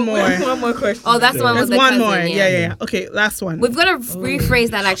I have one more. One more question. Oh, that's the one There's with the one cousin, more. Yeah. Okay, last one. We've got to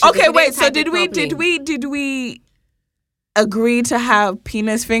rephrase that actually. Okay, because wait. didn't So type did it we agree to have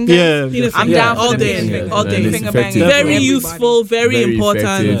penis fingers? Yeah, Penis I'm finger. down for all the day, penis finger. all day. And it's Finger effective. banging. Very Everybody. useful, very important.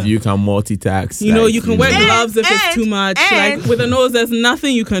 effective. You can multitask. You know, like, you can wear And- gloves if it's and- too much. and- Like with a nose, there's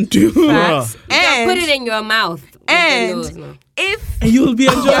nothing you can do. Facts. You can And put it in your mouth. with the and- nose, no. if And you'll be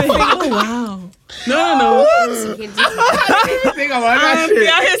enjoying. Oh wow! No. You can just- Think about that be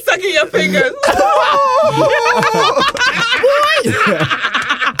out here sucking your fingers.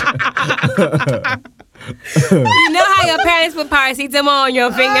 You know how your parents put paracetamol on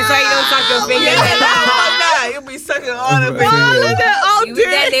your finger so you don't suck your fingers. You'll be sucking all the fingers.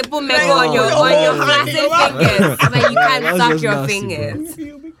 Then they put makeup on your flaccid fingers so that you can't That's suck just your nasty, fingers.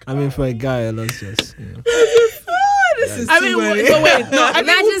 I mean, for a guy, that's just. This is I mean, too many. but wait, no. I mean,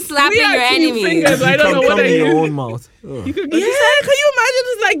 Imagine slapping we are your cute enemy. fingers, I don't know what come are in your you. own mouth. Ugh. You could, can you imagine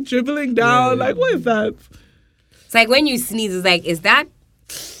just like dribbling down? Like, what is that? It's like when you sneeze, it's like, is that?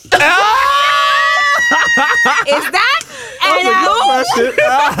 Is that? Is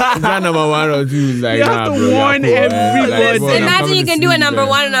that number 1 or 2? It's like, You have to bro, warn you're cool, everybody. bro, I'm Imagine coming you to can do a sleep, number man.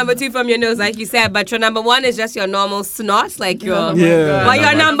 1 and number 2 from your nose, like you said, but your number 1 is just your normal snot, like your. Yeah. But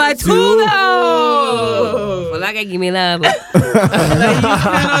your number 2 though. Well, like, give me love. Like, you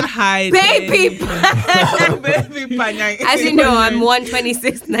cannot hide. Baby. Baby panyang. As you know, I'm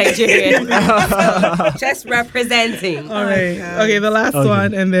 126 Nigerian. Just representing. All right. Okay, the last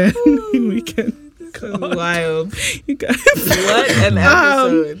one, and then we can. Wild. You guys. What an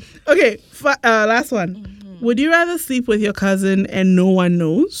episode. Okay, last one. Would you rather sleep with your cousin and no one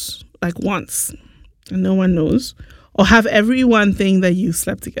knows, like once, and no one knows, or have everyone think that you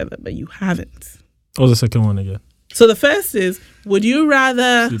slept together but you haven't? What was the second one again? So the first is, would you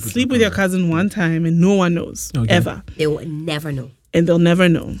rather sleep with your cousin one time and no one knows ever, They will never know. and they'll never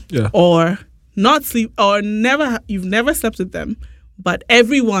know, Yeah. or not sleep, or you've never slept with them, but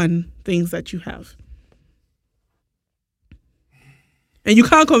everyone thinks that you have? And you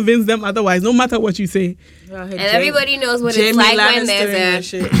can't convince them otherwise, no matter what you say. And everybody knows what it's like when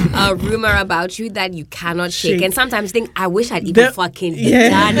there's a rumor about you that you cannot shake. And sometimes you think, I wish I'd even fucking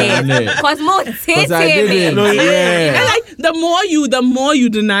done it. Because more titty. No, And like the more you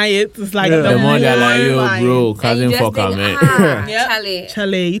deny it, it's like The more they're like, you yo, lying. bro, cousin fucker, man. Charlie.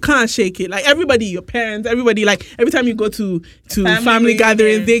 Chale, you can't shake it. Like everybody, your parents, everybody, like every time you go to family Family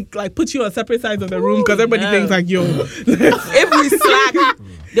gatherings, reunion. they like put you on separate sides of the room because everybody thinks like, yo. If we slack,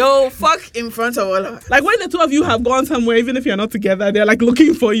 they'll fuck in front of all of us. Like when the two of you have gone somewhere, even if you're not together, they're like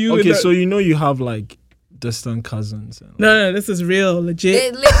looking for you. Okay, so you know you have like distant cousins. And, No, this is real,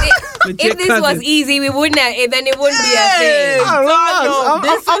 legit. If this was easy, we wouldn't have, then it wouldn't be a thing. I'm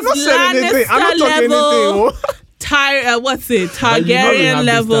not saying anything. I'm not talking anything. Targaryen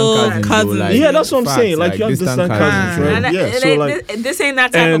level cousins. Yeah, that's what I'm saying. Like, you have distant cousins, right? And Yeah, so like this ain't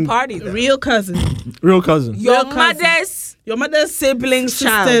that type of party. Though. Real cousin. real cousin. Your cousin. mother's Mother's sibling's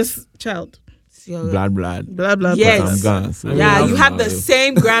sister's child. Blood. Blah, blah, blah. Yes. I'm gone. So Yeah, you have the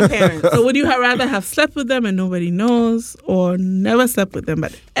same grandparents. So would you rather have slept with them and nobody knows, or never slept with them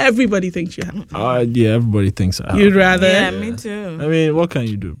but everybody thinks you have? Yeah, everybody thinks I have. You'd rather. Yeah, me too. I mean, what can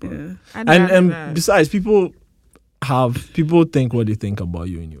you do, bro? Yeah. I'd rather And that. besides, people think what they think about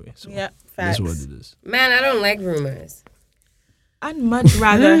you anyway. So Yeah, that's facts. what it is. Man, I don't like rumors. I'd much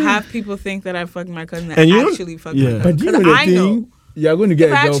rather have people think that I fucked my cousin than And you don't- actually fuck yeah. my But cousin. you know 'Cause the I know. thing? You're going to get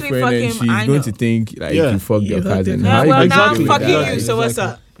If a I actually girlfriend fuck and him, she's I going know. to think like Yeah. you fucked your You fucked cousin. him. Yeah, How well, you now gonna I'm do fucking that? you, so what's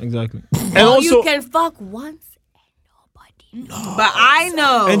up? Exactly. And Or also, you can fuck once. But I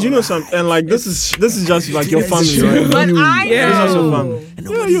know. and you know something, and like this is just like your family, right? But I know. Yeah. This is your family.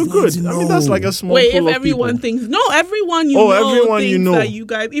 Yeah, you're good. I mean, that's like a small Wait, pool if of everyone people. thinks everyone you Oh, know everyone you thinks know. that you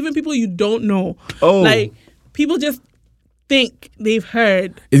guys, even people you don't know, Oh, like people just think they've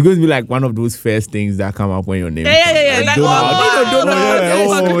heard. It's going to be like one of those first things that come up when your name Yeah. comes. Like, Don't oh,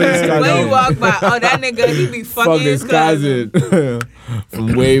 know. it's When cousin. you walk by, that nigga, he be fucking Fuck his cousin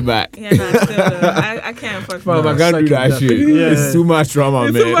from way back. Yeah, nah, still, I can't fuck Mom, I my can't do that shit. Yeah. It's too much trauma,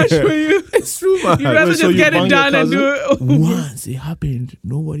 It's man. too much for you. It's too much. You'd rather Wait, so just you get it bang your done and do it. Once it happened,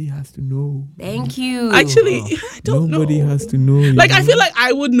 nobody has to know. Thank you. Actually, I don't Nobody know. has to know. you Like, I know? feel like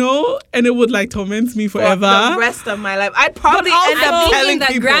I would know, and it would like torment me for forever. the rest of my life. I'd probably But end I up think telling in the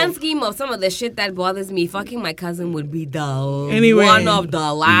people. grand scheme of some of the shit that bothers me, fucking my cousin would be the Anyway. one of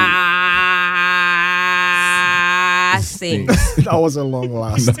the last things. That was a long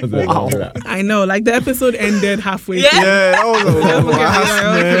last. Wow. I know, like the episode ended halfway. Yeah. through. Yeah, that was a long last,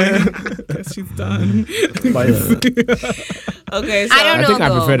 man. Guess she's done. Okay, so I don't know. I think I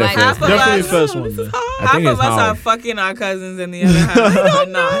though, prefer the like, first half of one. Definitely us, first one. Then. I half think of it's us how. are fucking our cousins, and the other half are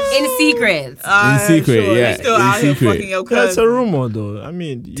not. in secret. In secret, sure, yeah, You're still in out here secret. fucking your Yeah, it's cousin. a rumor, though. I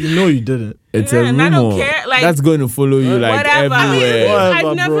mean, you know you didn't. It's Yeah, a and I rumor don't care, like- that's going to follow you like Whatever. everywhere. Whatever,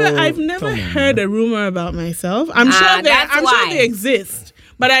 I've bro. never Come on, heard a rumor about myself. I'm Ah, sure that's I'm why. sure they exist,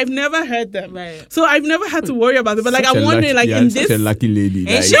 but I've never heard them. Right. So I've never had to worry about it. But like Such I'm a wondering, lucky, like in such this. a lucky lady.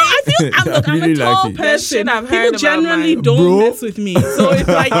 And Like, she- No, I feel I'm Really a tall lucky. person. Shit I've People heard about generally mine. don't Bro. mess with me. So it's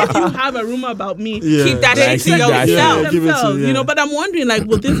like if you have a rumor about me, Yeah. Keep that Like, shit to keep that shit. yourself. Yeah, give it to- themselves, yeah. you know. But I'm wondering, like,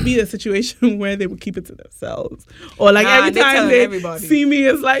 will this be a situation where they will keep it to themselves, or like Nah, every they time tell they everybody. see me,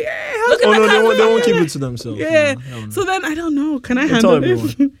 it's like, hey, how Look can at I the come They won't here? keep it to themselves. Yeah. No, hell no. So then I don't know. Can I They handle tell it?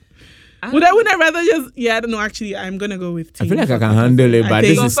 everyone. Would I rather just? Yeah, I don't know. Actually, I'm gonna go with. I team. feel like I can handle it, I but think-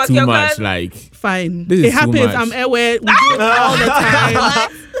 this Don't is fuck too your much. cousin. Like, Fine. This is It too happens. much. I'm everywhere. We do it all the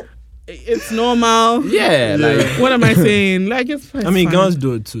time. It's normal. yeah, like What am I saying? Like it's fine. I mean, fine. guns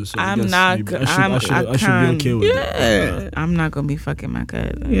do it too. So I I'm guess not. maybe I I should be okay with it. I'm not gonna be fucking my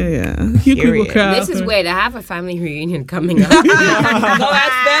cousin. Yeah. You people Period. cry. This is weird. I have a family reunion coming up. Go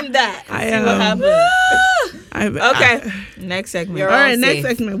ask them that. I See what am. happens. Okay. Next segment. You're All right, all next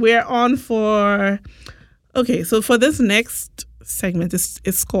safe. segment. We're on for. Okay, so for this next segment, it's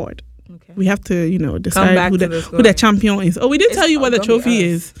scored. Okay. We have to, decide back who to the the who the champion is. Oh, we didn't It's tell you what the gonna be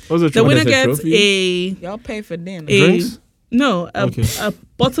trophy us. is. What's the The winner What is the gets trophy? Y'all pay for dinner. a Drinks? no Okay. a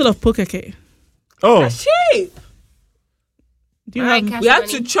bottle of poker. Oh, Shit. Do you Alright, have cash We have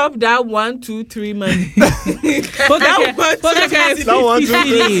money. to chop that 1, 2, 3 money. poker? That one- Poker is that one 50 too.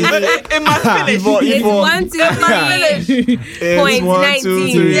 cedis. It must finish. It's 1, 2, 3. It's Point 1, 2,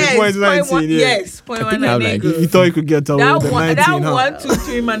 19. 3. Yes, Point 19. one, Yeah. yes, point one. I'm nine, like, nigga. You thought you could get away that with the one, 19, that huh? 1, 2,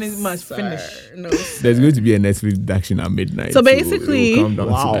 3 money must finish. No. There's going to be a Netflix deduction at midnight. So basically- it will come down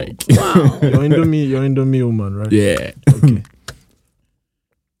Wow. to like, Your Indomie woman, right? yeah. Okay.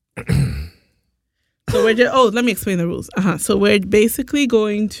 So we're just, let me explain the rules. So we're basically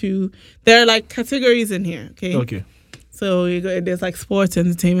going to, there are like categories in here, okay? Okay. So there's like sports,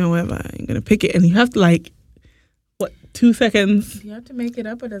 entertainment, whatever. You're going to pick it and you have to 2 seconds. Do you have to make it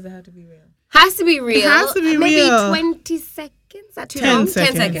up or does it have to be real? Has to be real. It has to be Maybe real. 20 seconds. Is that too 10 long?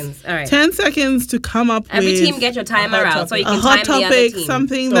 seconds. 10 seconds. All right. 10 seconds to come up Every with team get your timer hot out so you a can hot time the other topic, team.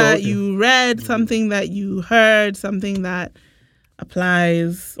 something Oh, that okay. you read, something that you heard, something that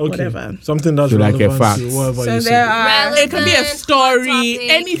applies, Okay. whatever. Something that's So like a relevant fact. to whatever So you there say. are It can be a Relevant, story, hot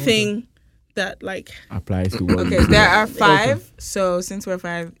topic. anything that Applies to what? okay. There are 5. So since we're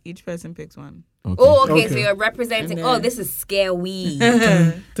 5, each person picks one. Okay. Oh, okay. So Okay. you're representing. And Oh, then- this is scary.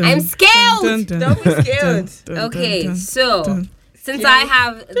 Dun, I'm scared. dun, dun, Don't be scared. dun, Okay, dun, so dun. since I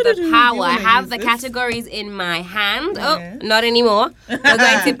have the power, I wanna have use the this? categories in my hand. Yeah. Oh, not anymore. We're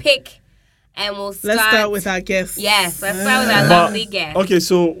going to pick, and we'll start. Let's start with our guests. Yes, let's start with our But- lovely guest. Okay,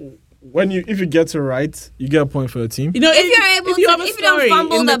 so if you get it right, you get a point for the team. You know, If you're able you have to, a if you don't story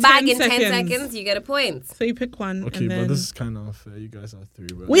fumble in the bag 10 in 10 seconds, you get a point. So you pick one. Okay, and then but this is kind of unfair. You guys are 3,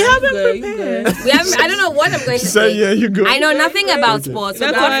 bro. we haven't good, you prepared. good. We haven't, I don't know what I'm going to Say say. yeah, you go. I know nothing about Okay. sports, so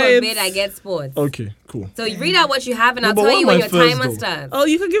That's God why forbid it's- I get sports. Okay, cool. So you read out what you have, and No, I'll but tell what you am when I your first, timer though? starts. Oh,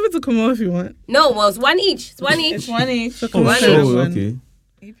 you can give it to Kumo if you want. No, well, it's one each. It's one each. It's one each. So Kumo one can each. have Oh, one. okay.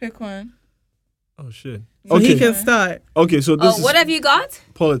 You pick one. Oh shit. So he Okay. can start. Okay, so this Oh, what is have you got?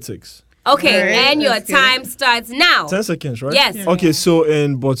 politics. Okay, Alright, and your let's get time starts now. 10 seconds, right? Yes. Okay, so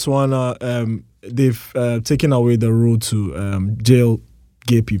in Botswana, they've taken away the rule to jail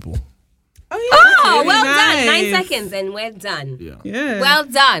gay people. Oh, well done. 9 Nice. seconds, and we're done. Yeah. Yeah. Well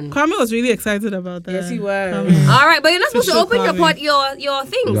done. Kwame was really excited about that. Yes, he was. Kwame. All right, but you're not supposed to show open your Kwame. your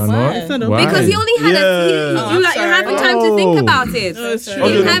things You're Why? not? Why? Why? because he only had Yeah. you're having time to think about it. Oh, it's true. You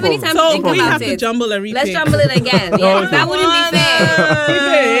didn't no have any problem. time to So think we about have to it. jumble and repick. Let's jumble it again. Yeah, Okay. that wouldn't be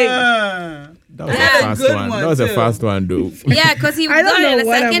fair. That was I had a a fast good one. one, That was a too. fast one, though. Yeah, because he I don't got it in know a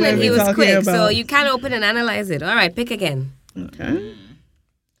what I'm second and gonna he be was talking quick. So about. you can't open and analyze it. All right, pick again. Okay.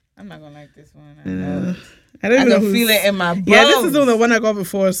 I'm not gonna like this one. I know. I don't I know can who's- feel it in my bones. Yeah, this is the one I got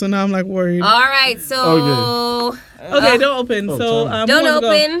before, so now I'm like worried. All right, so Okay, don't open. Oh, So time. don't who wants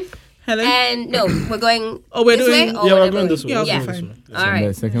to go? open. Helen. And no, we're going. Oh, we're this doing- way? Or Yeah, we're whatever going this way. Yeah, We're okay, going fine. this way. All The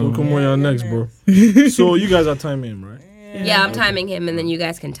right. second So one. come on, you're next, bro. So you guys are timing him, right? Yeah, I'm timing him, and then you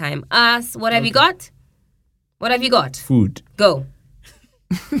guys can time us. What have you got? What have you got? Food. Go.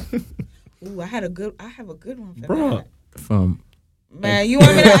 Ooh, I have a good one for Bro. that. From Man, you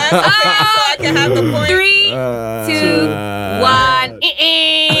want me to answer for you so I can have the point? 3, 2, 1.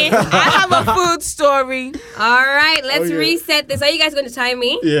 I have a food story. All right, let's Okay. reset this. Are you guys going to time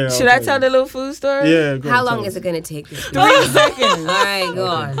me? Yeah. Should I tell the little food story? Yeah. Go How on, long tell is us. it going to take? This? 3 seconds. All right, go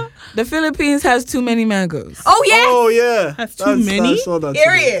on. The Philippines has too many mangoes. Oh, yes. Oh yeah. That's too many? I saw that today.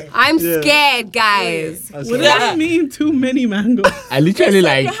 Period. I'm Yeah. scared, guys. I saw What that. does it mean? Too many mangoes. I literally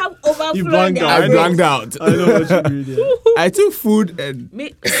like You have overflow. You blanked out. I know. blanked out. I know what you mean. Yeah. I took food and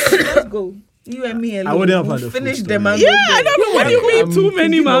Me, let's go. You and me alone. I wouldn't have We'll had the finish food the story. mango. Yeah, I don't know what you mean. I'm Too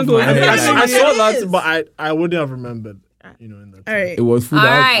many thinking of mangoes. my I, head. I Yes. saw that, but I wouldn't have remembered. in that. All right. It was food. All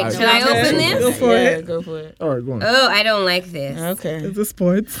out- right, out- should I open this? Go for it. Go for it. All right, go on. Oh, I don't like this. Okay. It's a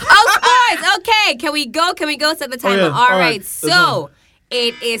sports. Oh, sports. Okay, can we go? Set the timer. yeah. All All right. right. So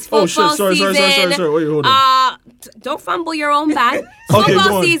it is Oh football shit! Sorry. season. Wait, hold on. Don't fumble your own bag. Okay, Football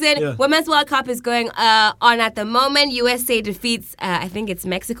go on. season. Yeah. Women's World Cup is going on at the moment. USA defeats. I think it's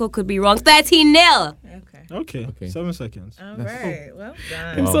Mexico. Could be wrong. 13-0. Okay. Okay. 7 seconds. All right. Well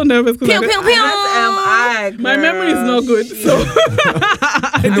done. I'm so nervous because Pew, pew, pew. my memory is not good. So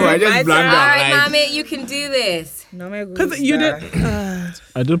I know. I just My blanked turn. All out. right, Like, mommy, you can do this. No me because you did.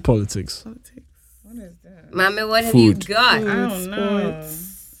 I did politics. Mommy, what have you Food. got? I don't know.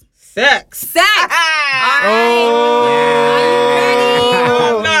 Sports. Sex. Sex.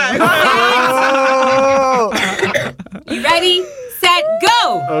 All right. You ready? Set,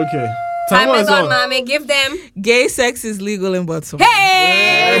 go. Okay. Time Timer is is on, on. mommy. Give them. Gay sex is legal in Botswana.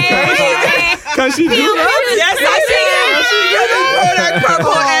 Hey! Can she do that? Yes, I see it. That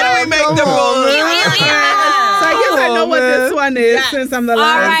purple and we make the roll. So I guess I know what this one is since I'm the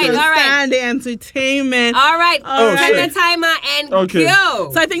last. right, one. all right. Stand the entertainment. All right. Oh, Set shit. the timer and Okay.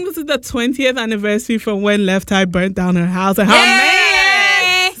 go. So I think this is the 20th anniversary from when Left Eye burnt down her house and her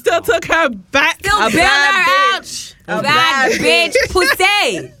man still took her back. Still A bail bad her out. bitch. Bad bitch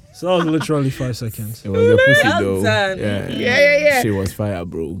pussy. So that was literally 5 seconds. it was a pussy Well though. done. Yeah. She was fire,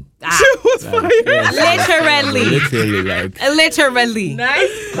 bro. She was fire. Literally. Literally, like. Literally.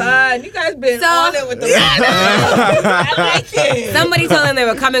 Nice pun. You guys been So- on it with the I like it. Somebody told them they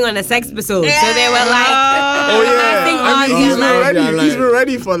were coming on a sex episode. So they were like, Oh yeah. Think I on mean, he's the been line. ready. He's been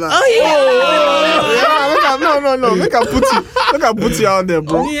ready for that. Oh yeah. Look at no. Look at Putty out there,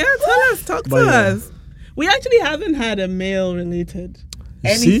 bro. Yeah, talk to But yeah. us. We actually haven't had a male related.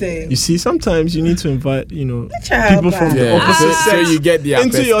 Anything. You see, sometimes you need to invite, your people from the Yeah. opposite So sex you get their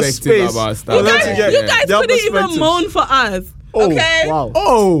into your perspective space. about You stuff. guys- to get- You guys their couldn't even perspectives. moan for us. Oh, Okay. wow.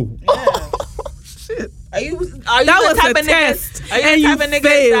 Oh. Are you That the was type a of test, niggas? Are you and the you type of niggas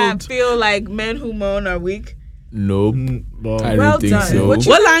failed. that feel like men who moan are weak? Nope. Well, I Well don't think done. so. What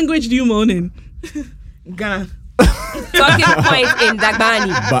What language do you moan in? Ghana. talking points in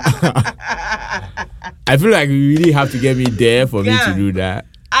Dagbani. But I feel like you really have to get me there for me to do that.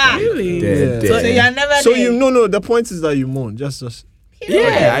 Really? There. So you're never so there. you no. The point is that you moan. Just.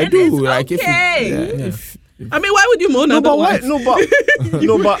 Yeah, I do. It's Like okay. if I mean, why would you moan No, but why? otherwise?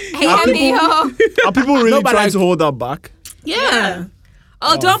 No, but Hey, are amigo. people really No, but trying like- to hold that back? Yeah.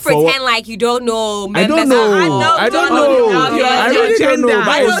 Oh, don't for what? pretend like you don't know. I don't members know. of- I don't don't know. know. Your I really don't know. gender. But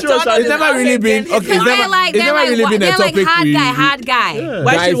I it's don't know. it's never really been okay. It's They're never like, it's they're never really like, been a they're like topic hard we. guy, hard guy. Yeah.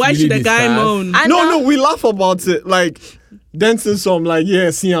 Why should really the guy discuss. moan? I No, know. we laugh about it. Like dancing some, like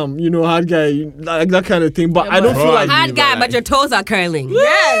Siam, hard guy, like that kind of thing. But I don't feel like. Hard guy, but your toes are curling.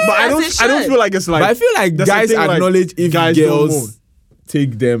 Yes, But I as don't. it I don't should. feel like it's like. But I feel like that's the guys thing, like, acknowledge if guys don't moan. girls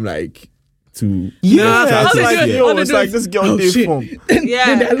take them like to. Yeah, all it's they like, do- yo, all they it's do like is, this girl oh, did shit. from.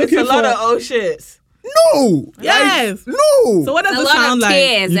 Yeah, they're it's looking a lot for- of oh shits. No. Yes. No. So what does A it lot sound of like?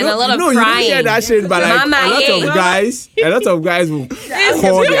 tears and a lot of no, you don't crying. hear that shit, but like Mama, a lot of guys will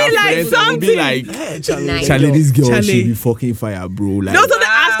call really their like friends and will be something. like, Nice. Charlie, this girl Charlie. should be fucking fire, bro. Like, No, so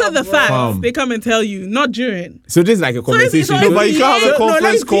that after the fact, Fam. they come and tell you, not during. so this is like a conversation. so No, but you can't have a No,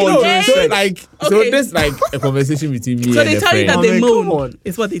 conference call no, during so sex. like, so Okay. this like a conversation between me So and they a tell you friend. that they Man, come moan. on.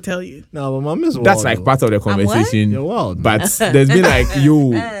 It's what they tell you. Nah, but my man's wild. That's like though. part of the conversation. You're wild. But there's been like,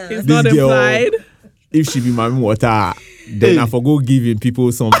 yo, It's this not girl, implied. if she be mommy water, then I for go giving people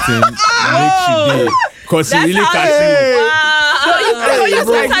something make she day. Cause she really how- catch You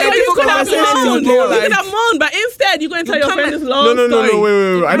bro, can tell your people that conversation moan. go You like- could have moaned, but instead you're going to tell your friend this long No, story.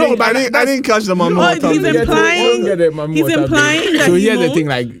 wait. I No, didn't, but I didn't catch the mama. No, water he's bit. implying- he's implying that So he here's the moaned. thing,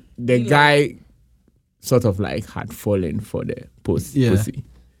 like the guy sort of like had fallen for the pussy.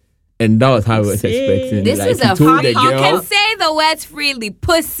 And that was how I was expecting. This like, is he a told the you can girl. say the words freely.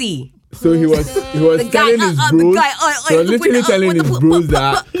 Pussy. So he was The guy, telling his the bros. guy, So literally telling his bros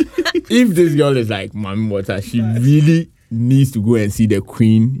that if this girl is like mommy water, she really needs to go and see the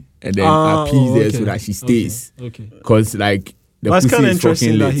queen and then appease her so that she stays. Okay. Cause like the That's pussy kind of is fucking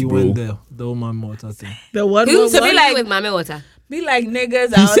interesting that lit, he bro. went there. The old man water thing. The what? Who what- to be what? like with mommy water? Be like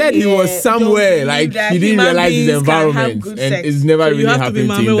niggas. He out said he here was don't somewhere, believe like that he didn't human realize his beings can have environment, good and sex. it's never So you really have to be happened to him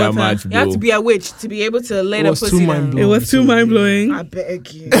mommy that water. much, You have bro. to be a witch to be able to lay It the was pussy too down. mind-blowing. It was too mind blowing. I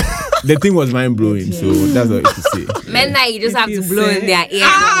beg you. The thing was mind blowing, so that's what you should say. Men that you just have to you blow say- in their ear.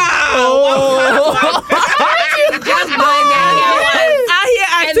 Oh. Just blow in their ear once. Out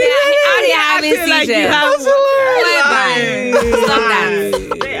here And they're out here having acting like you seizures. have- Bye-bye. Stop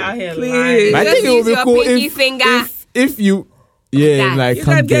that. They out here Please. lying. I Just think it would use be your cool pinky finger. if you Yeah, That. like You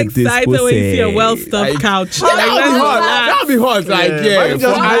come can get get this excited when you see a pussy. well-stuffed Like, couch. That'll be hot. Like, Yeah, yeah, but you just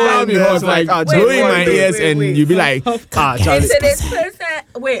that'll be go in there, hot. it's Like, like, blow in wait, my wait, ears, wait, and wait. you'll be like, Charlie. So this person,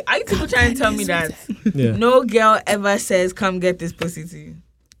 wait, are you people trying to tell me that Yeah. no girl ever says, "Come get this pussy" to you?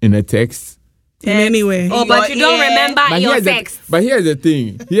 in a text. In any way. Oh, but you don't Your ear. remember your text. But here's the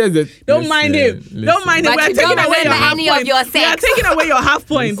thing. Don't mind him. Don't mind him. But We're you don't taking away your remember half any of points. your We are sex. taking away your half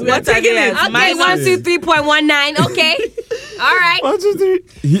points. We are What are taking they it. as? Okay, Minus- 123.19. Okay. All right. 1, 2,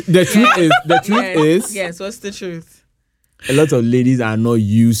 3. The truth is, Yes, what's the truth? a lot of ladies are not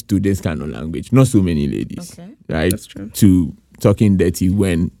used to this kind of language. Not so many ladies, Okay. right? That's true. To talking dirty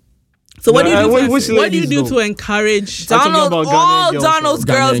when So what do you Yeah, do? which What do you ladies do though? to encourage? talking Donald, about all Ghanaian girls, Donald's so-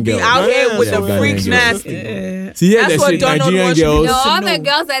 girls Ghanaian be girls. out here Yeah, with yeah, the Ghanaian freak girls. nasty. see here That's the what shit Donald Nigerian wants you to girls know. All the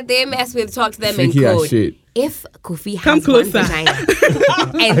girls that they mess with, talk to them in freaky as code. shit. If Kofi has Come one closer. vagina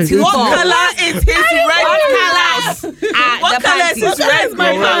and two What balls, color is his red what blouse? color? What color is his red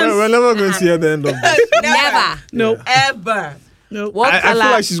my blouse? pants? We're never going to see at the end of this. Never. Nope. Ever. Nope. What I color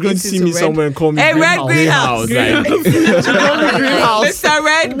feel like she's going to is see his me red- somewhere and call me Hey, red greenhouse. greenhouse. Like, Mr.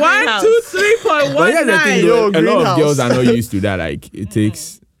 Red 1, 2, 3.19. but here's the thing, Yo, though, a lot of greenhouse. girls are not used to that. Like, it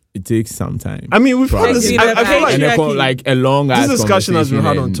takes some time. I mean, we've had this. Probably. I feel like and Jackie. like a long ass this discussion has been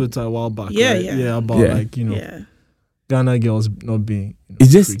had on and Twitter a while back. Yeah, right? yeah. about Yeah. like Yeah. Ghana girls not being.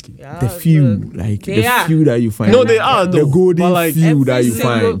 It's just freaky. the few, like They the are. few that you find. No, they are the though. golden but like, few that you single-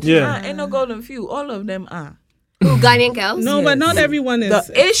 find. Yeah. Nah, ain't no golden few. All of them are. Who, Ghanaian girls? No, but not everyone is.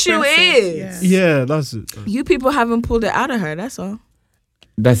 The issue expressive. is- Yeah, that's it. You people haven't pulled it out of her. That's all.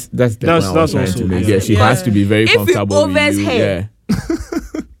 That's the point I was that's trying also- to make. yeah. Yeah, she Yeah. has to be very If it comfortable with overs you. her, Yeah.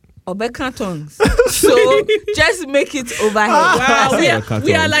 Obeka tongues. So just make it overhead. Wow, Wow.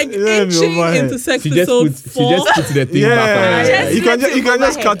 we are like Yeah, inching overhead. into sex She just episode put 4. the thing Yeah, back on her. Just you can let it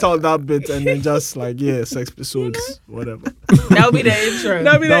just overhead. cut out that bit and then just like sex episodes, whatever. That'll be the intro.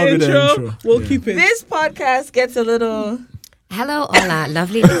 That'll be That'll the be the intro. intro. We'll Yeah. keep it. This podcast gets a little. Hello, all our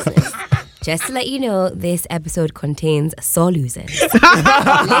lovely listeners. Just to let you know, this episode contains sore losers.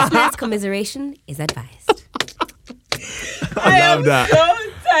 Listeners' commiseration is advised. I love that. So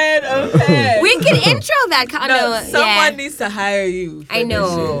tired of her. We can intro that. No, someone yeah. needs to hire you. for I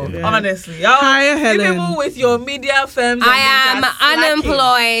know. this shit. Yeah. Honestly, y'all. Hire You Helen. people with your media firms. I and am things are slacking.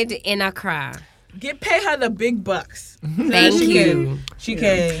 unemployed in Accra. Pay her the big bucks. Thank she you. Can, she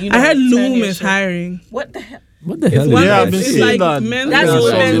can. You know, I heard turn Loom your is shit. hiring. What the hell? What the hell One is Yeah, that I've been it's shit? seeing like that. men's That's gold,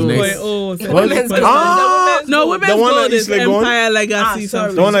 women's women's gold. gold. Oh, Women's gold. no, women's The one gold at is East Legon? Empire Legacy. sorry.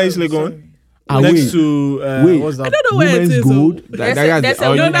 something. The one at East Legon? Ah, Next wait. to Wait. what's that? I don't know where it Women's is. gold. oh. That's that's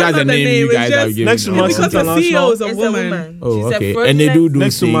the no, that's not the the name name, you it's guys just- have given. Next to me. Max Because the International. CEO is a It's woman. Oh, She's a okay. fraudulent- And they do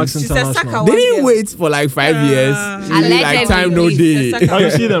Next to things. Max She's a International. sucker. They didn't wait for like 5 years. Really, like Allegedly. time no day. It's a Have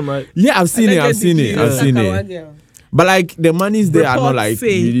you seen them, right? Yeah, I've seen it. I've seen it. I've seen it. But like the monies there are not Reports like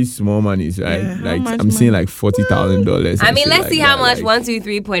say- really small monies, right? Yeah. Like How much I'm seeing like $40,000. I mean, let's see how much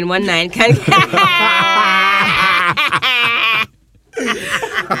 123.19 can.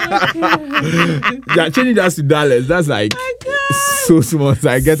 Yeah, changing that to dollars. That's like so small. So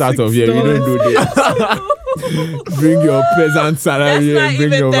I get out of here. You don't do this. Bring your peasant salary That's and not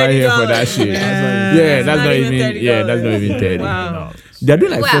bring even over here for $30. that shit. Yeah. Yeah, that's not even even. Yeah, that's not even 30. Wow. They're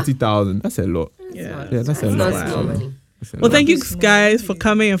doing like Well. 40,000. That's a lot. Yeah. Yeah, that's a It's lot. not small money. That's a Well, lot. thank you guys for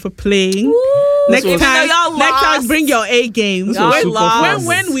coming and for playing. Next Even though time, y'all next time, lost. bring your A games. Y'all When, lost.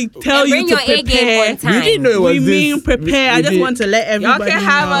 when we tell And you bring to your A game prepare, on time. We didn't know it was we this. mean prepare. I just didn't- want to let Y'all everybody can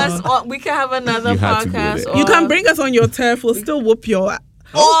have know. us. On, we can have another You had to go podcast. there. You can on- bring us on your turf. We'll still whoop your.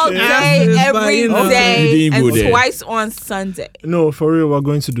 all Okay. day, Yes, but, every you know. You day, didn't go and there. twice on Sunday. No, for real, we're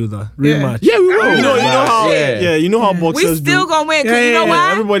going to do that. Rematch. Yeah, we will. You know how. Yeah. You know how We boxers still do. gonna win. 'Cause Yeah, you know yeah,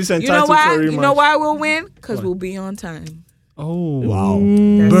 why? Everybody's You know entitled why? to a rematch. You know why we'll win? Because we'll be on time. Oh Wow.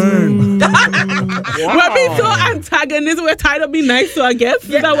 Burn. We're being so antagonistic. We're tired of being nice to our guests.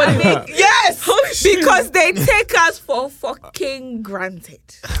 Is that what it is? Yes, Holy shit. because they take us for fucking granted.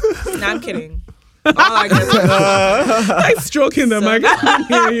 No, I'm kidding. All I guess are, Like stroking them. I can't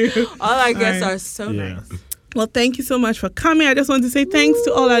hear you. all I guess Alright. are so Yeah. nice. Well, thank you so much for coming. I just want to say thanks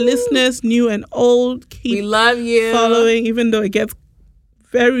to all our listeners, new and old. We Keep love you. following, even though it gets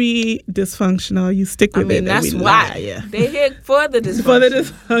very dysfunctional. You stick I with mean, it. and that's we why. lie, Yeah. They hit for the dysfunction. For the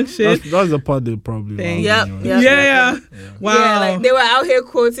dysfunction. That's the part they probably. Thank love Yep, anyway. yep. Yeah. Wow. Yeah, like they were out here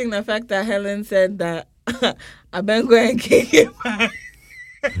quoting the fact that Helen said that I've been going to kick him.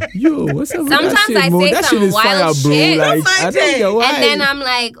 Yo, what's up with Sometimes that shit, I Mo? say That some shit is wild fire, bro. shit. Like, I don't get why. And then I'm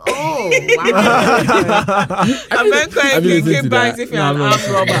like, oh, wow. Abenko Have and you listened Kinky to Banks that? if you're an No, armed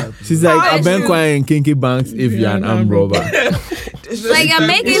robber. She's like, Why I've been you- quiet in Kinky Banks if you're an armed robber. Like, you're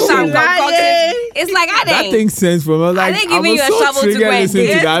making some concocted. It's like, I That didn't. makes sense for me. I was like, didn't I give you was a so shovel to triggered go and listening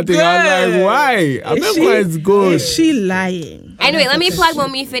to dig. that thing. I was like, why? I've been quiet is good. Is she lying? Anyway, let me plug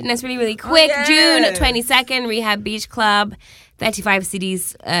Momi Fitness really quick. yeah. June 22nd, Rehab Beach Club. 35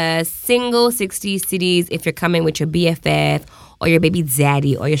 cities, single 60 cities if you're coming with your BFF or your baby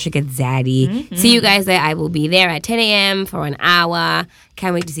daddy or your sugar daddy. See you guys there. I will be there at 10 a.m. for an hour.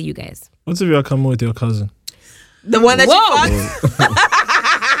 Can't wait to see you guys. What if you're coming with your cousin? The one that you fucked?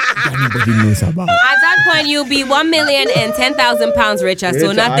 Nobody knows about. At that point, you'll be 1,010,000 pounds richer,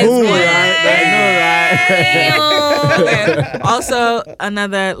 so nothing's Ooh, good. I know, right? Okay. Also,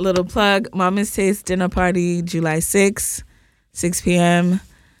 another little plug. Mama's Taste Dinner Party, July 6th, 6 p.m.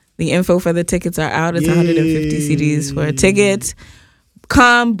 The info for the tickets are out. It's 150 CDs for a ticket.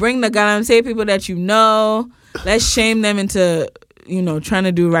 Come, bring the Galamsey people that you know. Let's shame them into, trying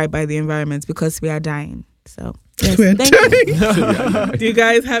to do right by the environment because we are dying. So, yes, We're thank you. Do you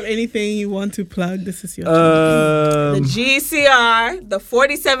guys have anything you want to plug? This is your chance. The GCR, the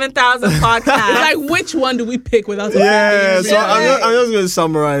 47,000 podcast. Like, which one do we pick without? Yeah, so Yeah. I'm just going to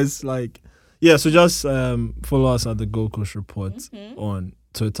summarize. So just follow us at the Gold Coast Report on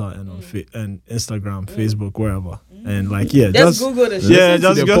Twitter and on and Instagram, Facebook, wherever. And just Google the shit. Yeah, Listen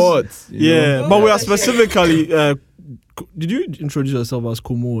to just the pods, you know? but we are specifically. Did you introduce yourself as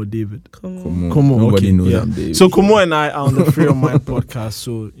Kumo or David? Come Kumo, Nobody okay, knows yeah. I'm David. So Kumo and I are on the Free of Mind podcast.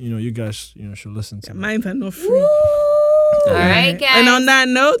 So you guys should listen to them. Mine are not free. All right, guys. And on that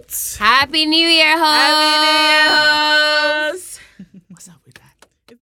note, Happy New Year, hoes. Happy New Year, hoes.